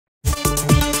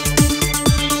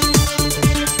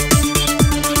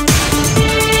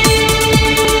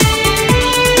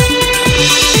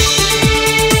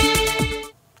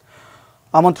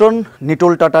আমন্ত্রণ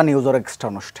নিটোল tata news or extra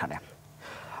অনুষ্ঠানে।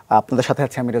 আপনাদের সাথে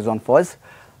আছে আমি রেজওয়ান ফয়েজ।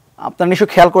 আপনারা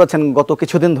নিশ্চয়ই খেয়াল করেছেন গত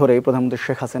কিছুদিন ধরেই প্রধানমন্ত্রী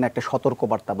শেখ হাসিনা একটা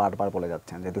সতর্কবার্তা বারবার বলে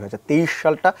যাচ্ছেন যে 2023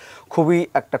 সালটা খুবই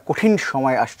একটা কঠিন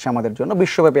সময় আসছে আমাদের জন্য,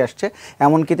 বিশ্বব্যাপী আসছে।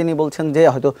 এমনকি তিনি বলছেন যে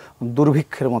হয়তো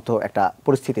দুর্ভিক্ষের মতো একটা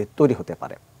পরিস্থিতি তৈরি হতে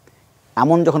পারে।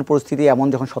 এমন যখন পরিস্থিতি, এমন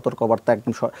যখন সতর্কবার্তা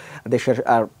একদম দেশের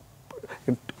আর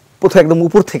প্রথমে একদম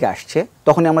উপর থেকে আসছে,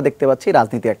 তখনই আমরা দেখতে পাচ্ছি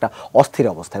রাজনীতির একটা অস্থির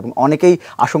অবস্থা। এবং অনেকেই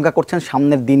আশঙ্কা করছেন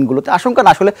সামনের দিনগুলোতে, আশঙ্কা না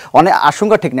আসলে অনেক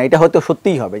আশঙ্কা ঠিক না, এটা হয়তো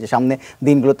সত্যিই হবে যে সামনে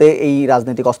দিনগুলোতে এই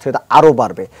রাজনৈতিক অস্থিরতা আরও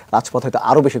বাড়বে, রাজপথ হয়তো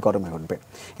আরও বেশি গরমে উঠবে।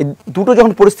 এই দুটো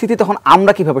যখন পরিস্থিতি, তখন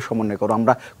আমরা কীভাবে সমন্বয় করবো,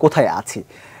 আমরা কোথায় আছি,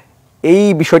 এই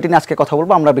বিষয়টি নিয়ে আজকে কথা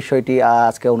বলবো। আমরা বিষয়টি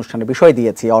আজকে অনুষ্ঠানে বিষয়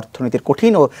দিয়েছি অর্থনীতির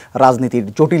কঠিন ও রাজনীতির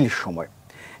জটিল সময়।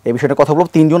 এই বিষয়টা কথা বলব।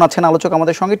 তিনজন আছেন আলোচক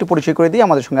আমাদের সঙ্গে, একটু পরিচয় করে দিই।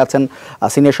 আমাদের সঙ্গে আছেন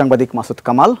সিনিয়র সাংবাদিক মাসুদ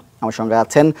কামাল, আমার সঙ্গে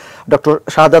আছেন ডক্টর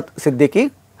শাহাদাত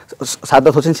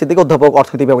হোসেন সিদ্দিকী, অধ্যাপক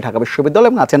অর্থনীতি বিভাগ, ঢাকা বিশ্ববিদ্যালয়,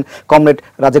 এবং আছেন কমরেড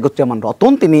রাজেকুজ্জামান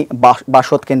রতন, তিনি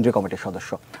বাসদ কেন্দ্রীয় কমিটির সদস্য।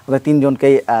 আমাদের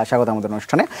তিনজনকেই স্বাগত আমাদের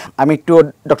অনুষ্ঠানে। আমি একটু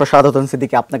ডক্টর শাহাদাত হোসেন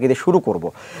সিদ্দিকী আপনাকে দিয়ে শুরু করব।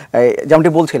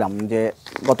 যেমনটি বলছিলাম যে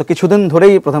গত কিছুদিন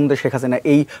ধরেই প্রধানমন্ত্রী শেখ হাসিনা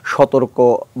এই সতর্ক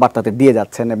বার্তাতে দিয়ে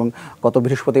যাচ্ছেন, এবং গত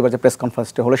বৃহস্পতিবার যে প্রেস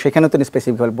কনফারেন্সটা হলো সেখানেও তিনি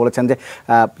স্পেসিফিকভাবে বলেছেন যে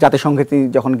জাতিসংঘে তিনি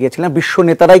যখন গিয়েছিলেন বিশ্ব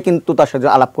নেতারাই কিন্তু তার সাথে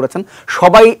আলাপ করেছেন,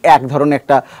 সবাই এক ধরনের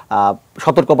একটা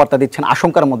সতর্কবার্তা দিচ্ছেন,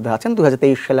 আশঙ্কার মধ্যে আছেন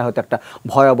 2023 সালে হয়তো একটা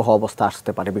ভয়াবহ অবস্থা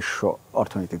আসতে পারে বিশ্ব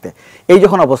অর্থনীতিতে। এই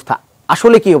যখন অবস্থা,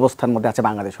 আসলে কি অবস্থার মধ্যে আছে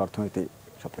বাংলাদেশ অর্থনীতি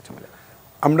সবকিছু মিলে?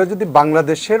 আমরা যদি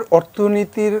বাংলাদেশের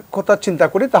অর্থনীতির কথা চিন্তা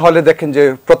করি তাহলে দেখেন যে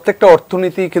প্রত্যেকটা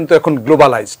অর্থনীতি কিন্তু এখন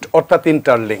গ্লোবালাইজড, অর্থাৎ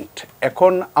ইন্টারলিঙ্কড।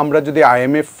 এখন আমরা যদি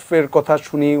IMF এর কথা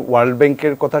শুনি, ওয়ার্ল্ড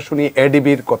ব্যাংকের কথা শুনি,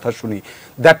 ADBর কথা শুনি,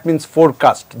 দ্যাট মিনস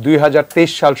ফোরকাস্ট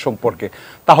 2023 সাল সম্পর্কে,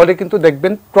 তাহলে কিন্তু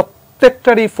দেখবেন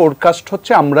প্রত্যেকটারই ফোরকাস্ট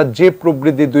হচ্ছে আমরা যে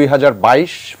প্রবৃদ্ধি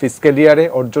 2022 ফিসক্যাল ইয়ারে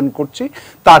অর্জন করছি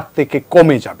তার থেকে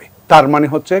কমে যাবে। তার মানে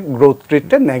হচ্ছে গ্রোথ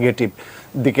রেটটা নেগেটিভ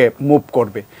দিকে মুভ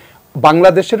করবে।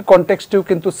 বাংলাদেশের কনটেক্সটেও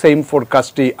কিন্তু সেম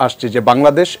ফোরকাস্টই আসছে যে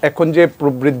বাংলাদেশ এখন যে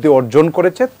প্রবৃদ্ধি অর্জন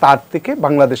করেছে তার থেকে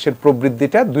বাংলাদেশের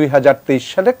প্রবৃদ্ধিটা 2023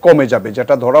 সালে কমে যাবে,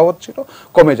 যেটা ধরা হচ্ছিল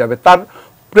কমে যাবে। তার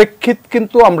প্রেক্ষিত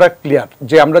কিন্তু আমরা ক্লিয়ার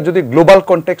যে আমরা যদি গ্লোবাল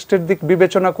কনটেক্সটের দিক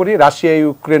বিবেচনা করি, Russia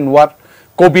Ukraine war,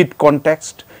 Covid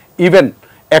context, even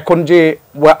এখন যে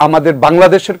আমাদের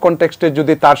বাংলাদেশের কনটেক্সটে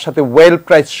যদি তার সাথে ওয়েল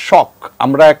প্রাইস শক,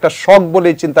 আমরা একটা শক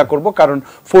বলেই চিন্তা করব, কারণ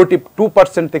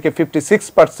 42% থেকে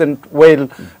 56% ওয়েল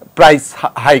প্রাইস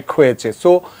হাইক হয়েছে।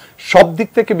 সো সব দিক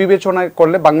থেকে বিবেচনা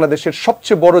করলে বাংলাদেশের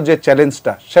সবচেয়ে বড় যে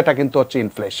চ্যালেঞ্জটা সেটা কিন্তু হচ্ছে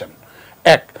ইনফ্লেশন।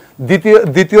 এক।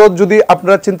 দ্বিতীয় যদি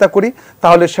আমরা চিন্তা করি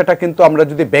তাহলে সেটা কিন্তু আমরা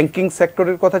যদি ব্যাংকিং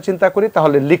সেক্টরের কথা চিন্তা করি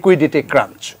তাহলে লিকুইডিটি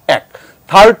ক্রাঞ্চ এক।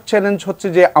 থার্ড চ্যালেঞ্জ হচ্ছে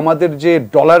যে আমাদের যে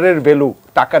ডলারের ভ্যালু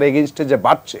টাকার এগেইনস্টে যে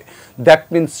বাড়ছে, দ্যাট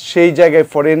মিনস সেই জায়গায়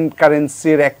ফরেন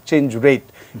কারেন্সির এক্সচেঞ্জ রেট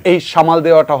এই সামাল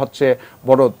দেওয়াটা হচ্ছে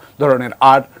বড় ধরনের।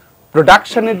 আর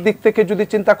প্রোডাকশনের দিক থেকে যদি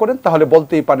চিন্তা করেন তাহলে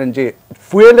বলতেই পারেন যে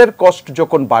ফুয়েলের কস্ট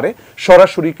যখন বাড়ে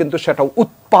সরাসরি কিন্তু সেটা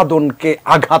উৎপাদনকে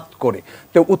আঘাত করে।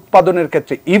 তো উৎপাদনের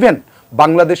ক্ষেত্রে ইভেন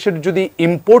বাংলাদেশের যদি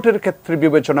ইম্পোর্টের ক্ষেত্রে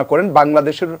বিবেচনা করেন,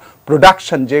 বাংলাদেশের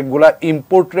প্রোডাকশন যেগুলা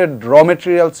ইম্পোর্টেড র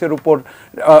মেটেরিয়ালসের উপর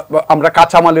আমরা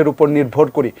কাঁচামালের উপর নির্ভর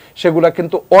করি, সেগুলা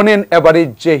কিন্তু অন এন অ্যাভারেজ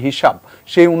যে হিসাব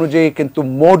সেই অনুযায়ী কিন্তু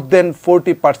মোর দেন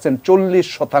 40%,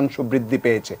 40% বৃদ্ধি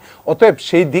পেয়েছে। অতএব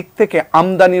সেই দিক থেকে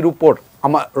আমদানির উপর,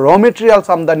 আমার র মেটেরিয়ালস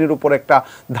আমদানির উপর একটা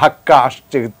ধাক্কা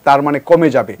আসছে, তার মানে কমে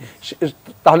যাবে।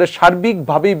 তাহলে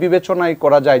সার্বিকভাবেই বিবেচনায়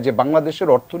করা যায় যে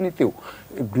বাংলাদেশের অর্থনীতিও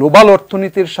গ্লোবাল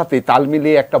অর্থনীতির সাথে তাল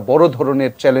মিলিয়ে একটা বড়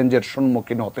ধরনের চ্যালেঞ্জের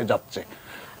সম্মুখীন হতে যাচ্ছে।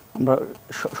 আমরা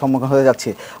সম্মুখীন হয়ে যাচ্ছি।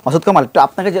 মাসুদ কামাল, একটু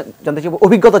আপনাকে জানতে চাই,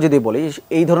 অভিজ্ঞতা যদি বলি,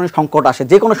 এই ধরনের সংকট আসে,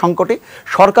 যে কোনো সংকটে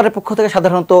সরকারের পক্ষ থেকে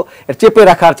সাধারণত চেপে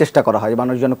রাখার চেষ্টা করা হয়,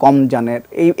 মানুষ যেন কম জানে,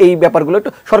 এই ব্যাপারগুলো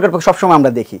একটু সরকারের পক্ষে সবসময়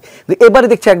আমরা দেখি। কিন্তু এবারে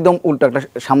দেখছি একদম উল্টো একটা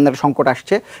সামনের সংকট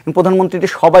আসছে, প্রধানমন্ত্রীটি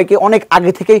সবাইকে অনেক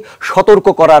আগে থেকেই সতর্ক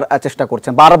করার চেষ্টা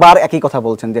করছেন, বারবার একই কথা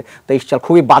বলছেন যে 23 সাল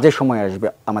খুবই বাজে সময় আসবে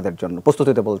আমাদের জন্য, প্রস্তুত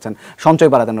হতে বলছেন, সঞ্চয়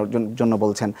বাড়ানোর জন্য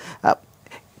বলছেন।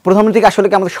 প্রধানমন্ত্রীকে আসলে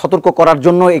কি আমাদের সতর্ক করার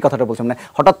জন্য এই কথাটা বলছেন, মানে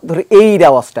হঠাৎ ধরে এই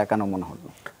আওয়াজটা কেন মনে হলো?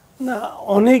 না,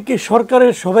 অনেকে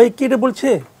সরকারের সবাইকে এটা বলছে,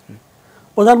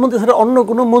 প্রধানমন্ত্রী ছাড়া অন্য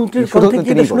কোনো মন্ত্রীর কণ্ঠে কি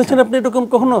এটা শুনেছেন আপনি এরকম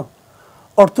কখনো?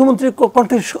 অর্থমন্ত্রীর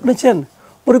কণ্ঠে শুনেছেন?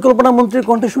 পরিকল্পনা মন্ত্রীর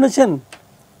কণ্ঠে শুনেছেন?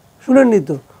 শুনেননি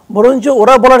তো। বরঞ্চ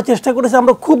ওরা বলার চেষ্টা করেছে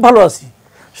আমরা খুব ভালো আছি,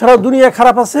 সারা দুনিয়া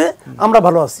খারাপ আছে, আমরা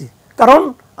ভালো আছি, কারণ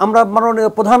আমরা মাননীয়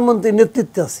প্রধানমন্ত্রীর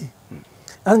নেতৃত্বে আছি।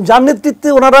 এখন যার নেতৃত্বে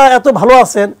ওনারা এত ভালো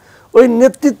আছেন, ওই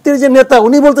নেতৃত্বের যে নেতা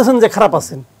উনি বলতেছেন যে খারাপ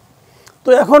আছেন। তো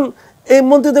এখন এই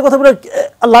মন্ত্রীদের কথা বলে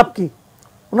লাভ কি?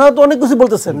 ওনারা তো অনেক কিছু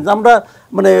বলতেছেন যে আমরা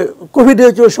মানে কোভিডে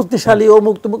শক্তিশালী,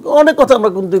 অমুক তমুক অনেক কথা আমরা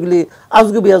কিন্তু এগুলি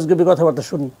আজগুবি কথাবার্তা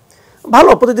শুনি। ভালো,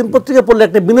 প্রতিদিন পত্রিকা পড়লে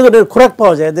একটা বিনোদনের খোরাক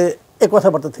পাওয়া যায় যে এই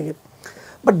কথাবার্তা থেকে।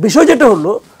 বাট বিষয় যেটা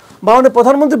হলো, মাননীয়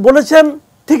প্রধানমন্ত্রী বলেছেন,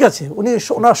 ঠিক আছে, উনি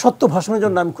ওনার সত্য ভাষণের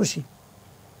জন্য আমি খুশি।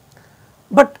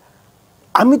 বাট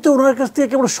আমি তো ওনার কাছ থেকে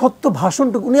কেবল সত্য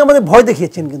ভাষণটুকু, উনি আমাদের ভয়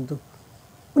দেখিয়েছেন, কিন্তু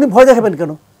উনি ভয় দেখাবেন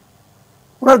কেন?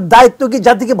 ওনার দায়িত্ব কি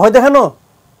জাতিকে ভয় দেখানো?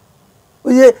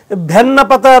 ওই যে ভ্যান্না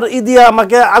পাতার দিয়ে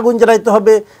আমাকে আগুন জ্বালাইতে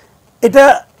হবে, এটা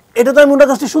এটা তো আমি ওনার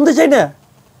কাছ থেকে শুনতে চাই না।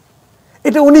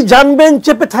 এটা উনি জানবেন,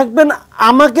 চেপে থাকবেন,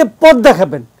 আমাকে পথ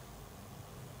দেখাবেন।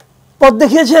 পথ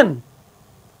দেখিয়েছেন?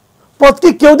 পথ কি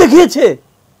কেউ দেখিয়েছে?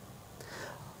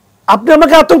 আপনি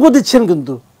আমাকে আতঙ্ক দিচ্ছেন,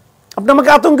 কিন্তু আপনি আমাকে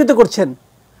আতঙ্কিত করছেন।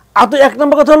 এক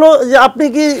নম্বর কথা হলো যে আপনি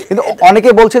কি, কিন্তু অনেকে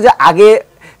বলছে যে আগে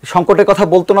সংকটের কথা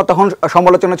বলতো না, তখন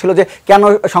সমালোচনা ছিল যে কেন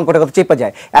সংকটের কথা চেপে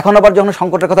যায়, এখন আবার যখন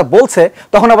সংকটের কথা বলছে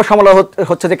তখন আবার সমালোচনা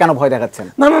হচ্ছে যে কেন ভয় দেখাচ্ছেন।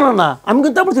 না না না না, আমি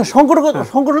কিন্তু বলছি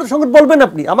সংকট বলবেন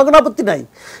আপনি, আমার কোনো আপত্তি নাই,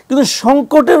 কিন্তু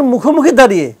সংকটের মুখোমুখি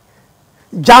দাঁড়িয়ে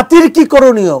জাতির কি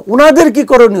করণীয়, উনাদের কি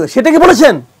করণীয়, সেটা কি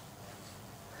বলেছেন?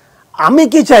 আমি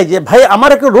কি চাই যে ভাই আমার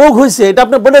একটা রোগ হয়েছে, এটা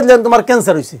আপনি বলে দিলেন তোমার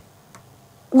ক্যান্সার হয়েছে,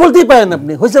 বলতেই পারেন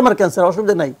আপনি, হয়েছে আমার ক্যান্সার,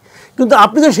 অসুবিধা নাই, কিন্তু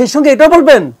আপনি তো সেই সঙ্গে এটাও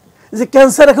বলবেন যে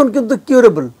ক্যান্সার এখন কিন্তু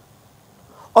কিউরেবল,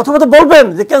 অথবা তো বলবেন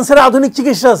যে ক্যান্সারের আধুনিক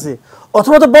চিকিৎসা আছে,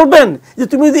 অথবা তো বলবেন যে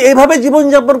তুমি যদি এইভাবে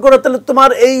জীবনযাপন করো তাহলে তোমার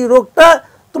এই রোগটা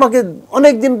তোমাকে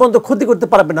অনেক দিন পর্যন্ত ক্ষতি করতে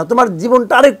পারবে না, তোমার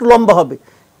জীবনটা আর একটু লম্বা হবে,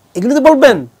 এগুলো তো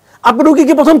বলবেন। আপনি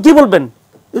রোগীকে প্রথম কি বলবেন?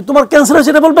 তোমার ক্যান্সার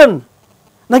হয়েছে এটা বলবেন,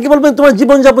 নাকি বলবেন তোমার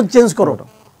জীবনযাপন চেঞ্জ করো?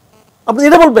 আপনি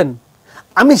এটা বলবেন।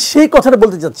 আমি সেই কথাটা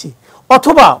বলতে চাচ্ছি।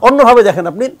 অথবা অন্যভাবে দেখেন,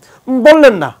 আপনি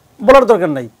বললেন না, বলার দরকার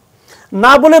নাই,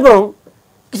 না বলে বরং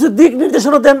কিছু দিক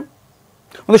নির্দেশনা দেন।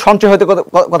 সঞ্চয় হয়তো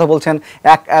কথা বলছেন,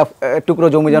 এক টুকরো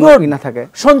জমি যেন না থাকে।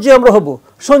 সঞ্চয় আমরা হব,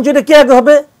 সঞ্চয়টা কে আগে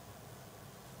হবে?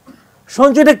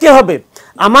 সঞ্চয়টা কে হবে?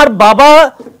 আমার বাবা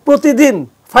প্রতিদিন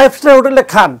 5 স্টার হোটেলে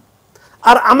খান,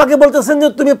 আর আমাকে বলতেছেন যে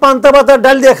তুমি পান্তা ভাত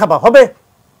ডাল দিয়ে খাবা, হবে?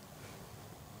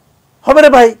 হবে রে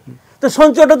ভাই। তো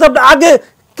সঞ্চয়টা তো আগে,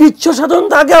 কৃচ্ছ সাধন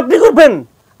তো আগে আপনি করবেন,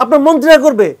 আপনার মন্ত্রীরা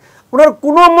করবে। ওনার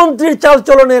কোনো মন্ত্রীর চাল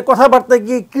চলনে, কথাবার্তায়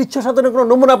কি কৃচ্ছ সাধনের কোনো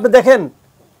নমুনা আপনি দেখেন?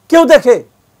 কেউ দেখে?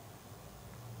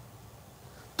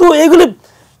 তো এগুলি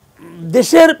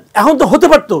দেশের এখন তো হতে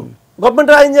পারতো,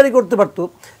 গভর্নমেন্টের আইন জারি করতে পারতো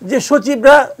যে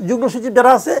সচিবরা, যুগ্ম সচিব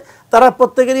যারা আছে তারা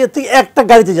প্রত্যেকের ইয়ে থেকে একটা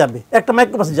গাড়িতে যাবে, একটা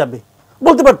মাইক্রোবাসে যাবে,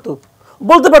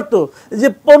 বলতে পারতো যে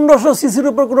 1500 সিসির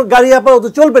উপর কোনো গাড়ি আপাতত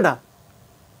চলবে না,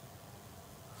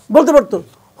 বলতে পারতো।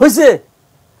 হয়েছে?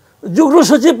 যুগ্ম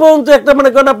সচিব পর্যন্ত একটা মনে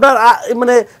করেন আপনার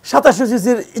 2700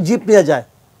 সিসির জিপ নিয়ে যায়।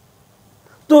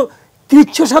 তো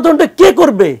কৃচ্ছ সাধনটা কে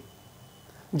করবে?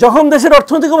 যখন দেশের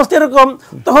অর্থনৈতিক অবস্থা এরকম,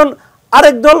 তখন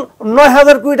আরেক দল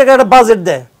 9000 কোটি টাকা একটা বাজেট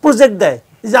দেয়, প্রজেক্ট দেয়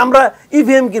যে আমরা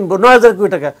ইভিএম কিনবো 9000 কোটি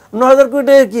টাকা। 9000 কোটি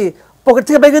টাকা কি পকেট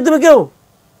থেকে বাইরে দেবে কেউ?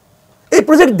 এই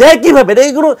প্রজেক্ট দেয় কিভাবে?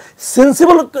 এই কোনো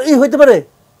সেন্সিবল হইতে পারে?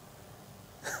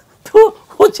 তো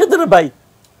হচ্ছে তো রে ভাই,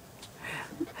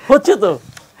 হচ্ছে তো।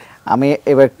 আমি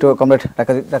এবার একটু কমরেড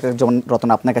যেমন রতন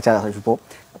আপনার কাছে আসবো।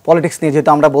 পলিটিক্স নিয়ে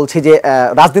যেহেতু আমরা বলছি যে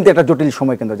রাজনীতি একটা জটিল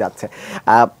সময় কিন্তু যাচ্ছে,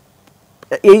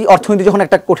 এই অর্থনীতি যখন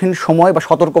একটা কঠিন সময় বা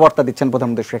সতর্কবার্তা দিচ্ছেন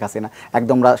প্রধানমন্ত্রী শেখ হাসিনা,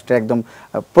 একদম রাষ্ট্রের একদম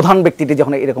প্রধান ব্যক্তিটি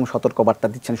যখন এরকম সতর্কবার্তা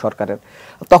দিচ্ছেন সরকারের,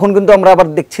 তখন কিন্তু আমরা আবার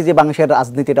দেখছি যে বাংলাদেশের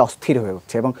রাজনীতিটা অস্থির হয়ে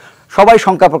উঠছে এবং সবাই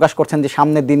শঙ্কা প্রকাশ করছেন যে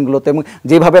সামনের দিনগুলোতে, এবং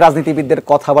যেভাবে রাজনীতিবিদদের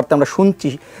কথাবার্তা আমরা শুনছি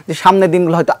যে সামনের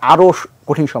দিনগুলো হয়তো আরও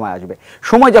কঠিন সময় আসবে।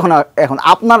 সময় যখন এখন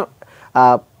আপনার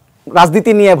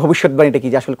রাজনীতি নিয়ে ভবিষ্যৎবাণীটা কি,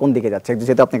 যে আসলে কোন দিকে যাচ্ছে,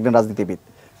 যেহেতু আপনি একজন রাজনীতিবিদ?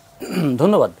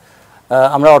 ধন্যবাদ।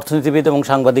 আমরা অর্থনীতিবিদ এবং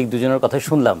সাংবাদিক দুজনের কথাই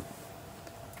শুনলাম।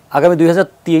 আগামী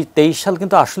 2023 সাল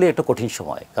কিন্তু আসলে একটা কঠিন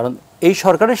সময়, কারণ এই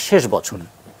সরকারের শেষ বছর।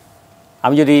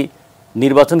 আমি যদি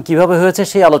নির্বাচন কিভাবে হয়েছে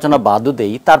সেই আলোচনা বাদও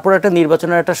দেই, তারপর একটা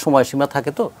নির্বাচনের একটা সময়সীমা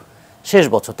থাকে, তো শেষ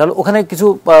বছর, তাহলে ওখানে কিছু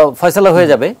ফয়সালা হয়ে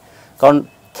যাবে। কারণ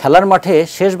খেলার মাঠে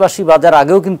শেষ বাঁশি বাজার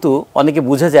আগেও কিন্তু অনেকে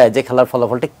বুঝে যায় যে খেলার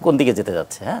ফলাফলটা কোন দিকে যেতে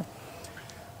যাচ্ছে। হ্যাঁ,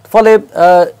 ফলে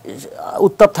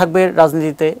উত্তাপ থাকবে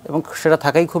রাজনীতিতে, এবং সেটা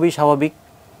থাকাই খুবই স্বাভাবিক।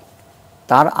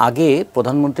 তার আগে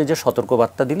প্রধানমন্ত্রী যে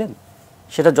সতর্কবার্তা দিলেন,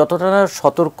 সেটা যতটা না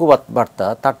সতর্কবার্তা,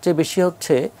 তার চেয়ে বেশি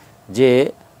হচ্ছে যে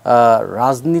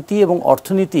রাজনীতি এবং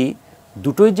অর্থনীতি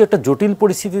দুটোই যে একটা জটিল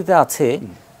পরিস্থিতিতে আছে,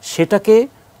 সেটাকে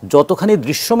যতখানি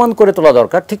দৃশ্যমান করে তোলা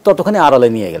দরকার ঠিক ততখানি আড়ালে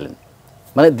নিয়ে গেলেন।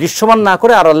 মানে দৃশ্যমান না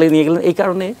করে আড়ালে নিয়ে গেলেন, এই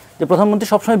কারণে যে প্রধানমন্ত্রী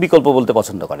সবসময় বিকল্প বলতে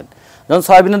পছন্দ করেন। যখন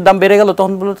সয়াবিনের দাম বেড়ে গেল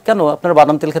তখন বলল কেন আপনারা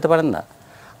বাদাম তেল খেতে পারেন না?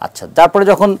 আচ্ছা, তারপরে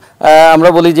যখন আমরা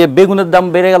বলি যে বেগুনের দাম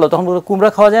বেড়ে গেল তখন বলল কুমড়া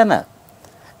খাওয়া যায় না।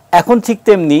 এখন ঠিক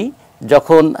তেমনি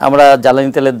যখন আমরা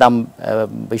জ্বালানি তেলের দাম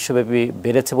বিশ্বব্যাপী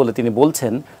বেড়েছে বলে তিনি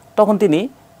বলছেন, তখন তিনি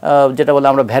যেটা বলে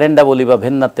আমরা ভ্যারেন্ডা বলি বা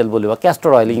ভেন্নার তেল বলি বা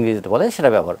ক্যাস্টর অয়েল ইংরেজিতে বলে, সেটা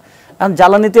ব্যবহার। এখন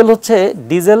জ্বালানি তেল হচ্ছে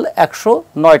ডিজেল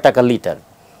 109 টাকা লিটার,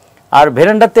 আর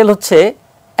ভেরেন্ডার তেল হচ্ছে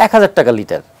 1000 টাকা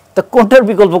লিটার। তা কোনটার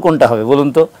বিকল্প কোনটা হবে বলুন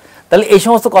তো? তাহলে এই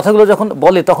সমস্ত কথাগুলো যখন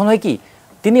বলে তখন হয় কি,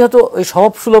 তিনি হয়তো ওই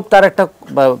স্বভাবসুলভ তার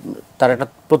একটা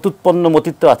প্রত্যুৎপন্ন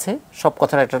মতিত্ব আছে, সব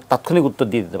কথার একটা তাৎক্ষণিক উত্তর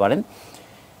দিয়ে দিতে পারেন,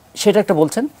 সেটা একটা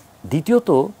বলছেন। দ্বিতীয়ত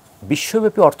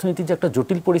বিশ্বব্যাপী অর্থনীতি যে একটা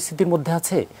জটিল পরিস্থিতির মধ্যে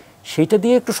আছে সেইটা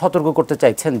দিয়ে একটু সতর্ক করতে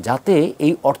চাইছেন, যাতে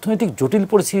এই অর্থনৈতিক জটিল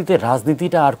পরিস্থিতিতে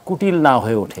রাজনীতিটা আর কুটিল না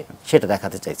হয়ে ওঠে, সেটা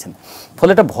দেখাতে চাইছেন।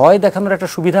 ফলে এটা ভয় দেখানোর একটা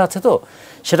সুবিধা আছে, তো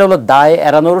সেটা হলো দায়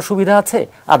এড়ানোরও সুবিধা আছে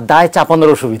আর দায়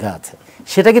চাপানোরও সুবিধা আছে,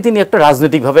 সেটাকে তিনি একটু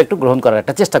রাজনৈতিকভাবে একটু গ্রহণ করার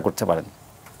একটা চেষ্টা করতে পারেন।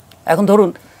 এখন ধরুন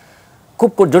খুব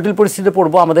জটিল পরিস্থিতিতে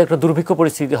পড়বো, আমাদের একটা দুর্ভিক্ষ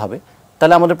পরিস্থিতি হবে,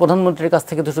 তাহলে আমাদের প্রধানমন্ত্রীর কাছ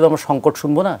থেকে তো শুধু আমরা সংকট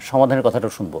শুনবো না, সমাধানের কথাটা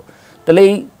শুনবো। তাহলে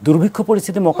এই দুর্ভিক্ষ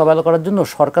পরিস্থিতি মোকাবেলা করার জন্য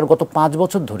সরকার গত 5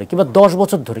 বছর ধরে কিংবা 10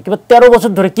 বছর ধরে কিংবা 13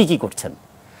 বছর ধরে কি করছেন,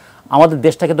 আমাদের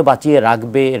দেশটাকে তো বাঁচিয়ে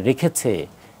রেখেছে,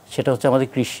 সেটা হচ্ছে আমাদের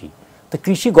কৃষি। তো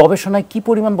কৃষি গবেষণায় কি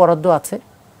পরিমাণ বরাদ্দ আছে,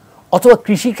 অথবা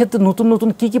কৃষির ক্ষেত্রে নতুন নতুন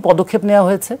কি পদক্ষেপ নেওয়া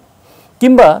হয়েছে,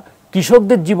 কিংবা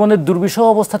কৃষকদের জীবনের দুর্বিষহ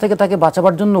অবস্থা থেকে তাকে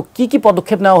বাঁচাবার জন্য কি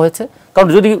পদক্ষেপ নেওয়া হয়েছে। কারণ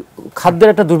যদি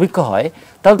খাদ্যের একটা দুর্ভিক্ষ হয়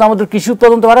তাহলে তো আমাদের কৃষি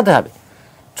উৎপাদন তো বাড়াতে হবে।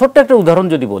 ছোট্ট একটা উদাহরণ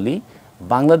যদি বলি,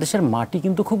 বাংলাদেশের মাটি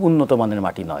কিন্তু খুব উন্নত মানের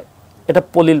মাটি নয়, এটা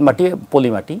পলি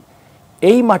মাটি।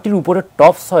 এই মাটির উপরে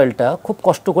টপ সয়েলটা খুব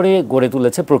কষ্ট করে গড়ে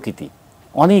তুলেছে প্রকৃতি,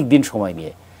 অনেক দিন সময়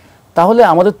নিয়ে। তাহলে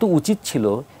আমাদের তো উচিত ছিল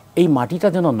এই মাটিটা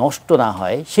যেন নষ্ট না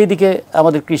হয় সেই দিকে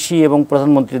আমাদের কৃষি এবং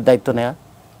প্রধানমন্ত্রীর দায়িত্ব নেওয়া।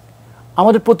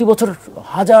 আমাদের প্রতি বছর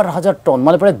হাজার হাজার টন,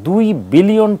 মানে প্রায় 2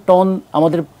 বিলিয়ন টন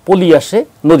আমাদের পলি আসে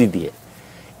নদী দিয়ে।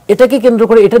 এটাকে কেন্দ্র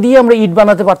করে এটা দিয়ে আমরা ইট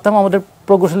বানাতে পারতাম, আমাদের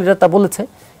প্রকৌশলীরা তা বলেছে।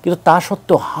 কিন্তু তা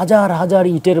সত্ত্বেও হাজার হাজার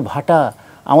ইটের ভাটা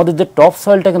আমাদের যে টপ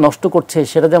সয়েলটাকে নষ্ট করছে,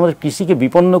 সেটা যে আমাদের কৃষিকে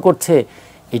বিপন্ন করছে,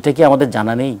 এটা কি আমাদের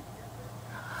জানা নেই?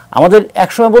 আমাদের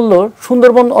একসময় বললো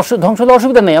সুন্দরবন ধ্বংস হলে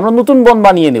অসুবিধা নেই, আমরা নতুন বন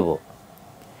বানিয়ে নেব।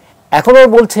 এখন আর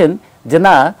বলছেন যে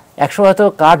না, একসময় হয়তো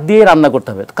কাঠ দিয়ে রান্না করতে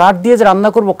হবে। কাঠ দিয়ে যে রান্না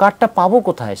করব, কাঠটা পাবো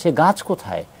কোথায়, সে গাছ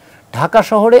কোথায়? ঢাকা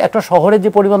শহরে, একটা শহরে যে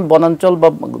পরিমাণ বনাঞ্চল বা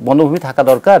বনভূমি থাকা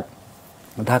দরকার,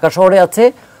 ঢাকা শহরে আছে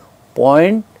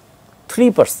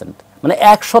 0.3%, মানে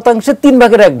 1%, 3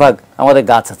 ভাগের 1 ভাগ আমাদের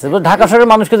গাছ আছে। ঢাকা শহরের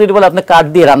মানুষকে যদি বলে আপনি কাঠ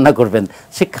দিয়ে রান্না করবেন,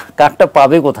 সে কাঠটা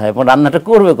পাবে কোথায় এবং রান্নাটা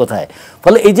করবে কোথায়?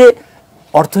 ফলে এই যে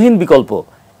অর্থহীন বিকল্প,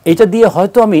 এইটা দিয়ে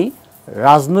হয়তো আমি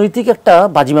রাজনৈতিক একটা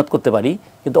বাজিমাত করতে পারি,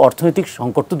 কিন্তু অর্থনৈতিক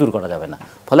সংকট তো দূর করা যাবে না।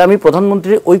 ফলে আমি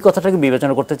প্রধানমন্ত্রীর ওই কথাটাকে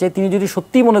বিবেচনা করতে চাই। তিনি যদি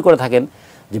সত্যিই মনে করে থাকেন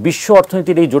যে বিশ্ব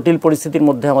অর্থনীতির এই জটিল পরিস্থিতির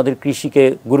মধ্যে আমাদের কৃষিকে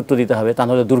গুরুত্ব দিতে হবে,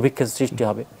 তাহলে দুর্ভিক্ষের সৃষ্টি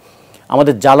হবে।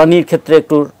 আমাদের জ্বালানির ক্ষেত্রে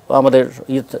একটু আমাদের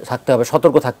থাকতে হবে,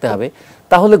 সতর্ক থাকতে হবে।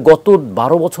 তাহলে গত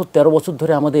 12 বছর 13 বছর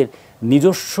ধরে আমাদের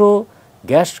নিজস্ব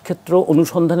গ্যাস ক্ষেত্র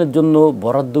অনুসন্ধানের জন্য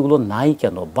বরাদ্দগুলো নাই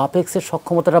কেন? বাপেক্সের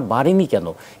সক্ষমতাটা বাড়েনি কেন?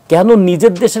 কেন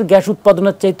নিজের দেশের গ্যাস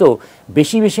উৎপাদনের চাইতেও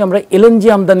বেশি আমরা এলএনজি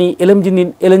আমদানি,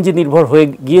 এলএনজি নির্ভর হয়ে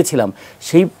গিয়েছিলাম?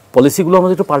 সেই পলিসিগুলো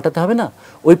আমাদের একটু পাল্টাতে হবে না?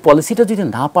 ওই পলিসিটা যদি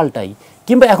না পাল্টাই,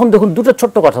 কিংবা এখন দেখুন দুটো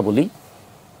ছোট্ট কথা বলি,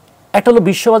 একটা হলো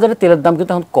বিশ্ববাজারে তেলের দাম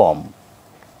কিন্তু এখন কম।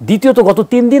 দ্বিতীয়ত গত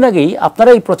 3 দিন আগেই আপনারা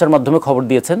এই প্রচার মাধ্যমে খবর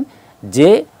দিয়েছেন যে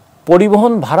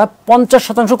পরিবহন ভাড়া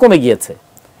 50% কমে গিয়েছে।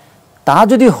 তা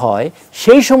যদি হয়,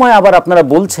 সেই সময় আবার আপনারা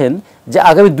বলছেন যে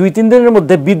আগামী 2-3 দিনের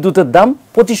মধ্যে বিদ্যুতের দাম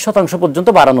 25% পর্যন্ত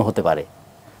বাড়ানো হতে পারে।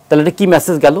 তাহলে এটা কি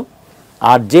মেসেজ গেল?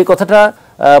 আর যে কথাটা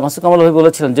মাসুদ কামাল ভাই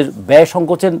বলেছিলেন যে ব্যয়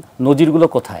সংকোচের নজিরগুলো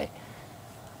কোথায়?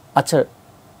 আচ্ছা,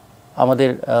 আমাদের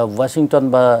ওয়াশিংটন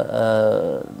বা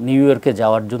নিউ ইয়র্কে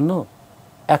যাওয়ার জন্য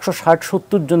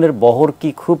 160-70 জনের বহর কি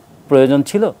খুব প্রয়োজন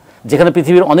ছিল? যেখানে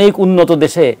পৃথিবীর অনেক উন্নত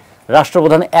দেশে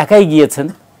রাষ্ট্রপ্রধান একাই গিয়েছেন,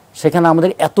 সেখানে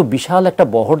আমাদের এত বিশাল একটা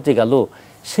বহর যে গেল,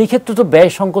 সেই ক্ষেত্রে তো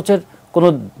ব্যয় সংকোচের কোনো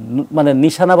মানে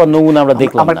নিশানা বা নমুনা আমরা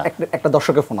দেখলাম না। একটা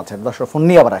দর্শকের ফোন আছে, দর্শক ফোন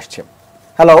নিয়ে আবার আসছে।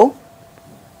 হ্যালো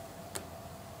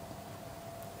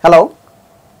হ্যালো,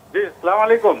 জি আসসালামু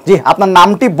আলাইকুম। জি, আপনার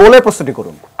নামটি বলে প্রশ্নটি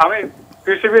করুন। আমি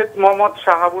কৃষিবিদ মোহাম্মদ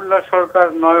শাহাবুল্লাহ সরকার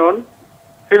নয়ন,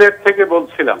 সিলেট থেকে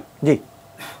বলছিলাম। জি,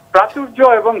 প্রাচুর্য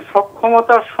এবং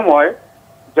সক্ষমতার সময়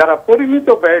যারা পরিমিত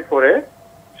ব্যয় করে,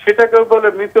 সেটাকে বলে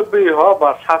মিতব্যয়ী হওয়া বা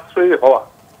সাশ্রয়ী হওয়া।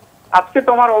 আজকে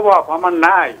তোমার অভাব, আমার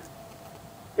নাই,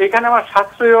 এখানে আমার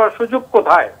সাশ্রয়ী হওয়ার সুযোগ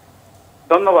কোথায়?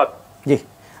 ধন্যবাদ। জি,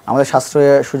 আমাদের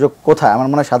সাশ্রয়ের সুযোগ কোথায়? আমার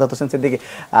মনে হয় সাদাত হোসেন সিদ্দিকী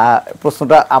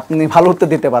প্রশ্নটা আপনি ভালো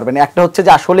উত্তর দিতে পারবেন। একটা হচ্ছে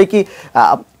যে আসলে কি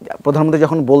প্রধানমন্ত্রী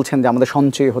যখন বলছেন যে আমাদের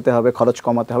সঞ্চয় হতে হবে, খরচ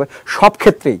কমাতে হবে, সব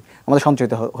ক্ষেত্রেই আমাদের সঞ্চয়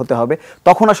হতে হবে,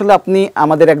 তখন আসলে আপনি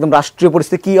আমাদের একদম রাষ্ট্রীয়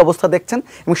পরিস্থিতি কি অবস্থা দেখছেন,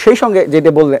 এবং সেই সঙ্গে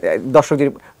যেটা বললেন দর্শক যে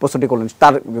প্রশ্নটি করলেন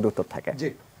তার যদি উত্তর থাকে। জি,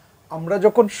 আমরা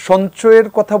যখন সঞ্চয়ের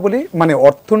কথা বলি, মানে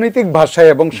অর্থনৈতিক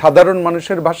ভাষায় এবং সাধারণ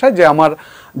মানুষের ভাষায়, যে আমার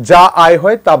যা আয়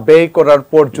হয় তা ব্যয় করার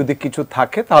পর যদি কিছু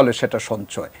থাকে তাহলে সেটা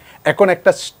সঞ্চয়। এখন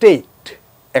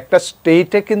একটা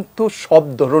স্টেটে কিন্তু সব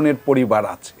ধরনের পরিবার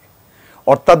আছে,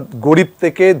 অর্থাৎ গরিব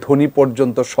থেকে ধনী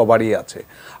পর্যন্ত সবারই আছে।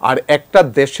 আর একটা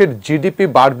দেশের জিডিপি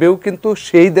বাড়বেও কিন্তু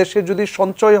সেই দেশে যদি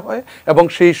সঞ্চয় হয় এবং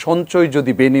সেই সঞ্চয়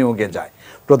যদি বিনিয়োগে যায়।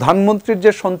 প্রধানমন্ত্রীর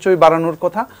যে সঞ্চয় বাড়ানোর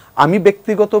কথা, আমি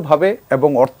ব্যক্তিগতভাবে এবং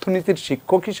অর্থনীতির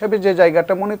শিক্ষক হিসেবে যে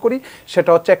জায়গাটা মনে করি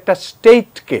সেটা হচ্ছে একটা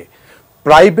স্টেটকে,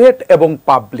 প্রাইভেট এবং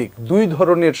পাবলিক দুই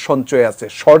ধরনের সঞ্চয় আছে,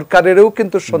 সরকারেরও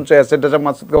কিন্তু সঞ্চয় আছে। এটা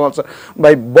মাসুদ কামাল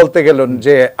ভাই বলতে গেলেন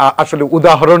যে আসলে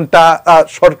উদাহরণটা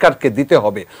সরকারকে দিতে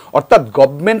হবে, অর্থাৎ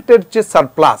গভর্নমেন্টের যে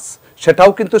সারপ্লাস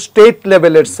সেটাও কিন্তু স্টেট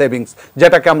লেভেলের সেভিংস,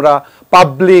 যেটাকে আমরা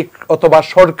পাবলিক অথবা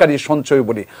সরকারি সঞ্চয়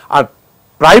বলি। আর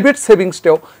প্রাইভেট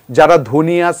সেভিংসটাও যারা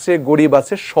ধনী আছে গরিব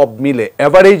আছে সব মিলে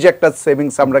এভারেজ একটা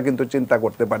সেভিংস আমরা কিন্তু চিন্তা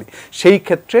করতে পারি। সেই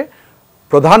ক্ষেত্রে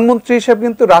প্রধানমন্ত্রী হিসেবে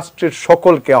কিন্তু রাষ্ট্রের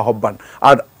সকলকে আহ্বান।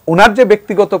 আর ওনার যে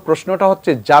ব্যক্তিগত প্রশ্নটা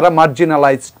হচ্ছে যারা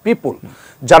মার্জিনালাইজড পিপুল,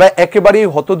 যারা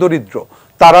একেবারেই হতদরিদ্র,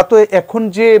 তারা তো এখন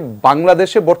যে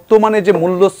বাংলাদেশে বর্তমানে যে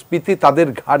মূল্যস্ফীতি তাদের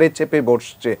ঘাড়ে চেপে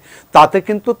বসছে, তাতে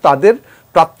কিন্তু তাদের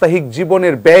প্রাত্যহিক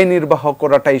জীবনের ব্যয় নির্বাহ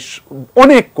করাটাই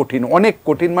অনেক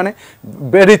কঠিন, মানে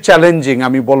ভেরি চ্যালেঞ্জিং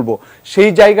আমি বলবো।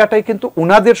 সেই জায়গাটাই কিন্তু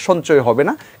উনাদের সঞ্চয় হবে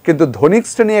না, কিন্তু ধনিক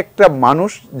শ্রেণী একটা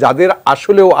মানুষ যাদের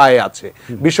আসলেও আয় আছে,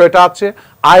 বিষয়টা আছে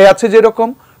আয় আছে যেরকম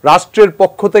রাষ্ট্রের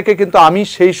পক্ষ থেকে কিন্তু আমি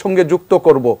সেই সঙ্গে যুক্ত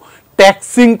করব,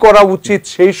 ট্যাক্সিং করা উচিত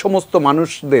সেই সমস্ত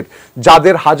মানুষদের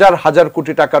যাদের হাজার হাজার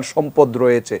কোটি টাকার সম্পদ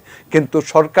রয়েছে, কিন্তু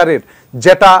সরকারের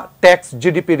যেটা ট্যাক্স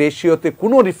জিডিপি রেশিওতে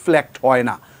কোনো রিফ্লেক্ট হয়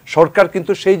না। সরকার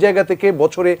কিন্তু সেই জায়গা থেকে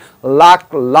বছরে লাখ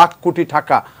লাখ কোটি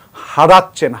টাকা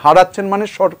হারাচ্ছেন মানে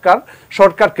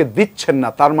সরকারকে দিচ্ছেন না,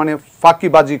 তার মানে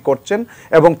ফাঁকিবাজি করছেন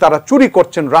এবং তারা চুরি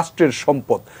করছেন রাষ্ট্রের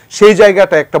সম্পদ। সেই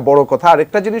জায়গাটা একটা বড় কথা।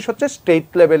 আরেকটা জিনিস হচ্ছে স্টেট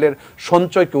লেভেলের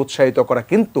সঞ্চয়কে উৎসাহিত করা।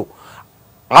 কিন্তু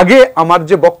আগে আমার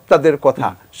যে বক্তাদের কথা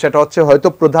সেটা হচ্ছে হয়তো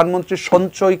প্রধানমন্ত্রীর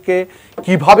সঞ্চয়কে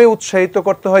কিভাবে উৎসাহিত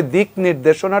করতে হয় দিক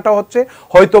নির্দেশনাটা হচ্ছে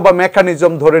হয়তো বা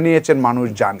মেকানিজম ধরে নিয়েছেন, মানুষ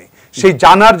জানে, সেই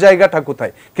জানার জায়গাটা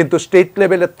কোথায়, কিন্তু স্টেট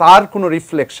লেভেলে তার কোনো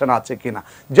রিফ্লেকশন আছে কিনা।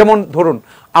 যেমন ধরুন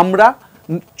আমরা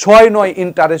 6-9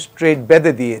 ইন্টারেস্ট রেট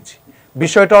বেঁধে দিয়েছি,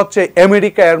 বিষয়টা হচ্ছে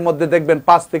আমেরিকা এর মধ্যে দেখবেন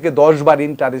 5 থেকে 10 বার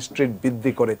ইন্টারেস্ট রেট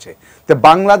বৃদ্ধি করেছে। তো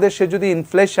বাংলাদেশে যদি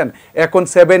ইনফ্লেশন এখন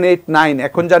 7, 8, 9,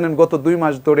 এখন জানেন গত 2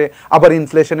 মাস ধরে আবার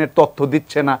ইনফ্লেশনের তথ্য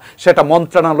দিচ্ছে না, সেটা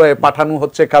মন্ত্রণালয়ে পাঠানো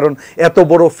হচ্ছে, কারণ এত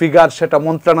বড় ফিগার সেটা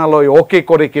মন্ত্রণালয় ওকে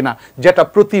করে কিনা, যেটা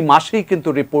প্রতি মাসেই কিন্তু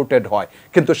রিপোর্টেড হয়,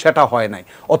 কিন্তু সেটা হয় নাই।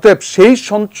 অতএব সেই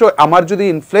সঞ্চয় আমার যদি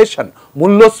ইনফ্লেশন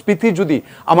মূল্যস্ফীতি যদি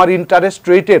আমার ইন্টারেস্ট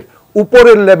রেটের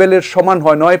উপরের লেভেলের সমান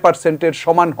হয়, 9%-এর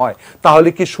সমান হয়, তাহলে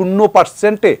কি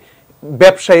 0%-এ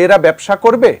ব্যবসায়ীরা ব্যবসা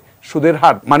করবে? সুদের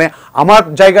হার মানে আমার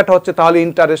জায়গাটা হচ্ছে তাহলে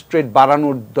ইন্টারেস্ট রেট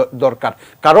বাড়ানোর দরকার।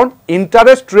 কারণ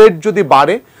ইন্টারেস্ট রেট যদি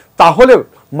বাড়ে তাহলে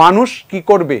মানুষ কি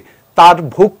করবে, তার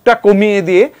ভোগটা কমিয়ে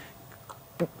দিয়ে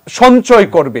সঞ্চয়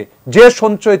করবে, যে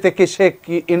সঞ্চয় থেকে সে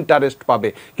কি ইন্টারেস্ট পাবে।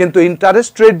 কিন্তু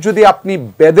ইন্টারেস্ট রেট যদি আপনি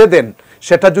বেঁধে দেন,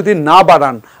 সেটা যদি না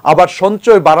বাড়ান, আবার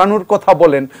সঞ্চয় বাড়ানোর কথা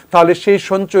বলেন, তাহলে সেই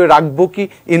সঞ্চয় রাখবো কি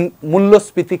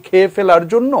মূল্যস্ফীতি খেয়ে ফেলার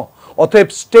জন্য? অতএব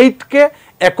স্টেটকে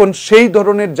এখন সেই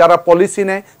ধরনের যারা পলিসি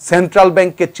নেয়, সেন্ট্রাল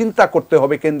ব্যাংককে চিন্তা করতে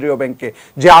হবে, কেন্দ্রীয় ব্যাংকে,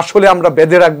 যে আসলে আমরা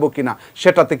বেঁধে রাখবো কিনা,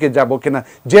 সেটা থেকে যাব কিনা।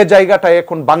 যে জায়গাটা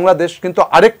এখন বাংলাদেশ কিন্তু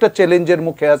আরেকটা চ্যালেঞ্জের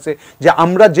মুখে আছে, যে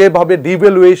আমরা যেভাবে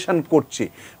ডিভ্যালুয়েশন করছি,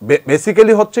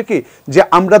 বেসিক্যালি হচ্ছে কি যে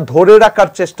আমরা ধরে রাখার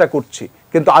চেষ্টা করছি,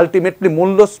 কিন্তু আলটিমেটলি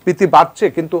মূল্যস্ফীতি বাড়ছে,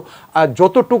 কিন্তু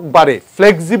যতটুক বাড়ে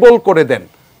ফ্লেক্সিবল করে দেন,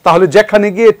 তাহলে যেখানে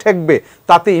গিয়ে ঠেকবে,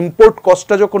 তাতে ইম্পোর্ট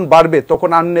কস্টটা যখন বাড়বে তখন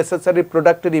আননেসেসারি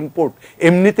প্রোডাক্টের ইম্পোর্ট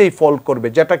এমনিতেই ফল করবে,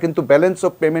 যেটা কিন্তু ব্যালেন্স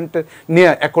অফ পেমেন্টের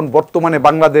নিয়ে এখন বর্তমানে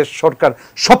বাংলাদেশ সরকার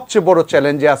সবচেয়ে বড়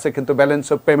চ্যালেঞ্জে আছে। কিন্তু ব্যালেন্স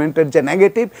অফ পেমেন্টের যে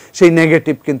নেগেটিভ, সেই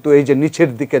নেগেটিভ কিন্তু এই যে নিচের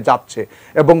দিকে যাচ্ছে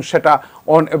এবং সেটা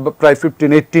প্রায়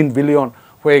 15-18 বিলিয়ন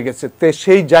হয়ে গেছে। তো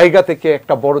সেই জায়গা থেকে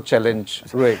একটা বড় চ্যালেঞ্জ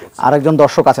রয়ে গেছে। আরেকজন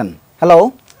দর্শক আছেন। হ্যালো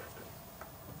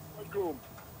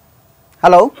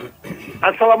হ্যালো,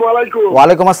 আসসালামু আলাইকুম।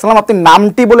 ওয়ালাইকুম আসসালাম। আপনি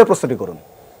নামটি বলে প্রশ্নটি করুন।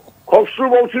 খসরু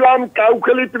বলছিলাম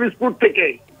কাউখালী পিরিজপুর থেকে।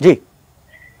 জি,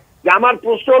 আমার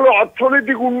প্রশ্ন হলো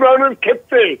অর্থনৈতিক উন্নয়নের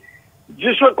ক্ষেত্রে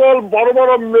যে সকল বড়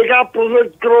বড় মেগা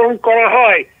প্রজেক্ট গ্রহণ করা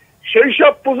হয়, সেই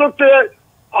সব প্রজেক্টে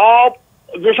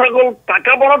যে সকল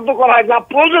টাকা বরাদ্দ করা হয়, যা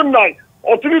প্রয়োজন নয়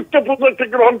অতিরিক্ত প্রজেক্ট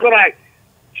গ্রহণ করা হয়,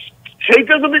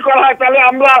 সেইটা যদি করা হয় তাহলে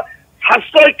আমরা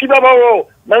সাশ্রয় কিভাবে হবো?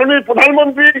 মাননীয়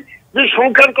প্রধানমন্ত্রী যে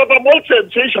সংখ্যার কথা বলছেন,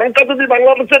 সেই সংখ্যা যদি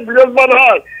বাংলাদেশের বিরাজমান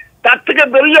হয়, তার থেকে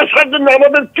বেরিয়ে আসার জন্য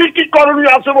আমাদের কি কি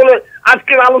করণীয় আছে বলে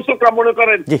আজকের আলোচকরা মনে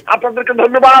করেন? আপনাদেরকে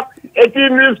ধন্যবাদ, এটি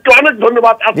নিউজকে অনেক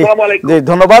ধন্যবাদ। আসসালামু আলাইকুম।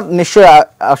 ধন্যবাদ। নিশ্চয়ই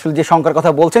আসলে যে সংখ্যার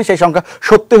কথা বলছেন সেই সংখ্যা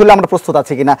সত্যি হলে আমরা প্রস্তুত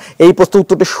আছি কিনা এই প্রশ্ন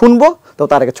উত্তরটি শুনবো, তো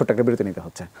তার আগে ছোট্ট একটা বিরতি নিতে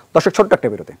হচ্ছে। দর্শক, ছোট্ট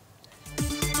একটা বিরতি।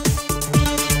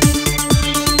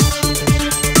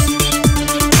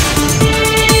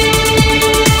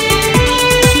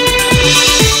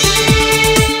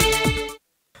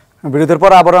 বিরতির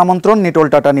পর আবার আমন্ত্রণ নিটোল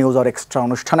টাটা নিউজ আর এক্সট্রা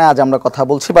অনুষ্ঠানে। আজ আমরা কথা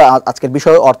বলছি বা আজকের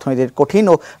বিষয় অর্থনীতির কঠিন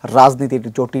ও রাজনীতির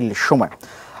জটিল সময়।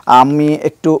 আমি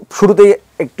একটু শুরুতেই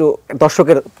একটু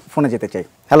দর্শকের ফোনে যেতে চাই।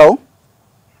 হ্যালো।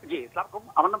 জি, আসসালামু আলাইকুম।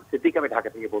 আমার নাম সিদ্দিক, আমি ঢাকা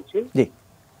থেকে বলছি। জি।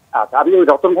 আচ্ছা, আমি ওই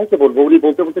রতন ভাইকে বলবো, উনি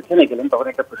বলতে বলতে থেমে গেলেন, তখন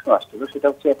একটা প্রশ্ন আসছিল, সেটা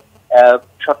হচ্ছে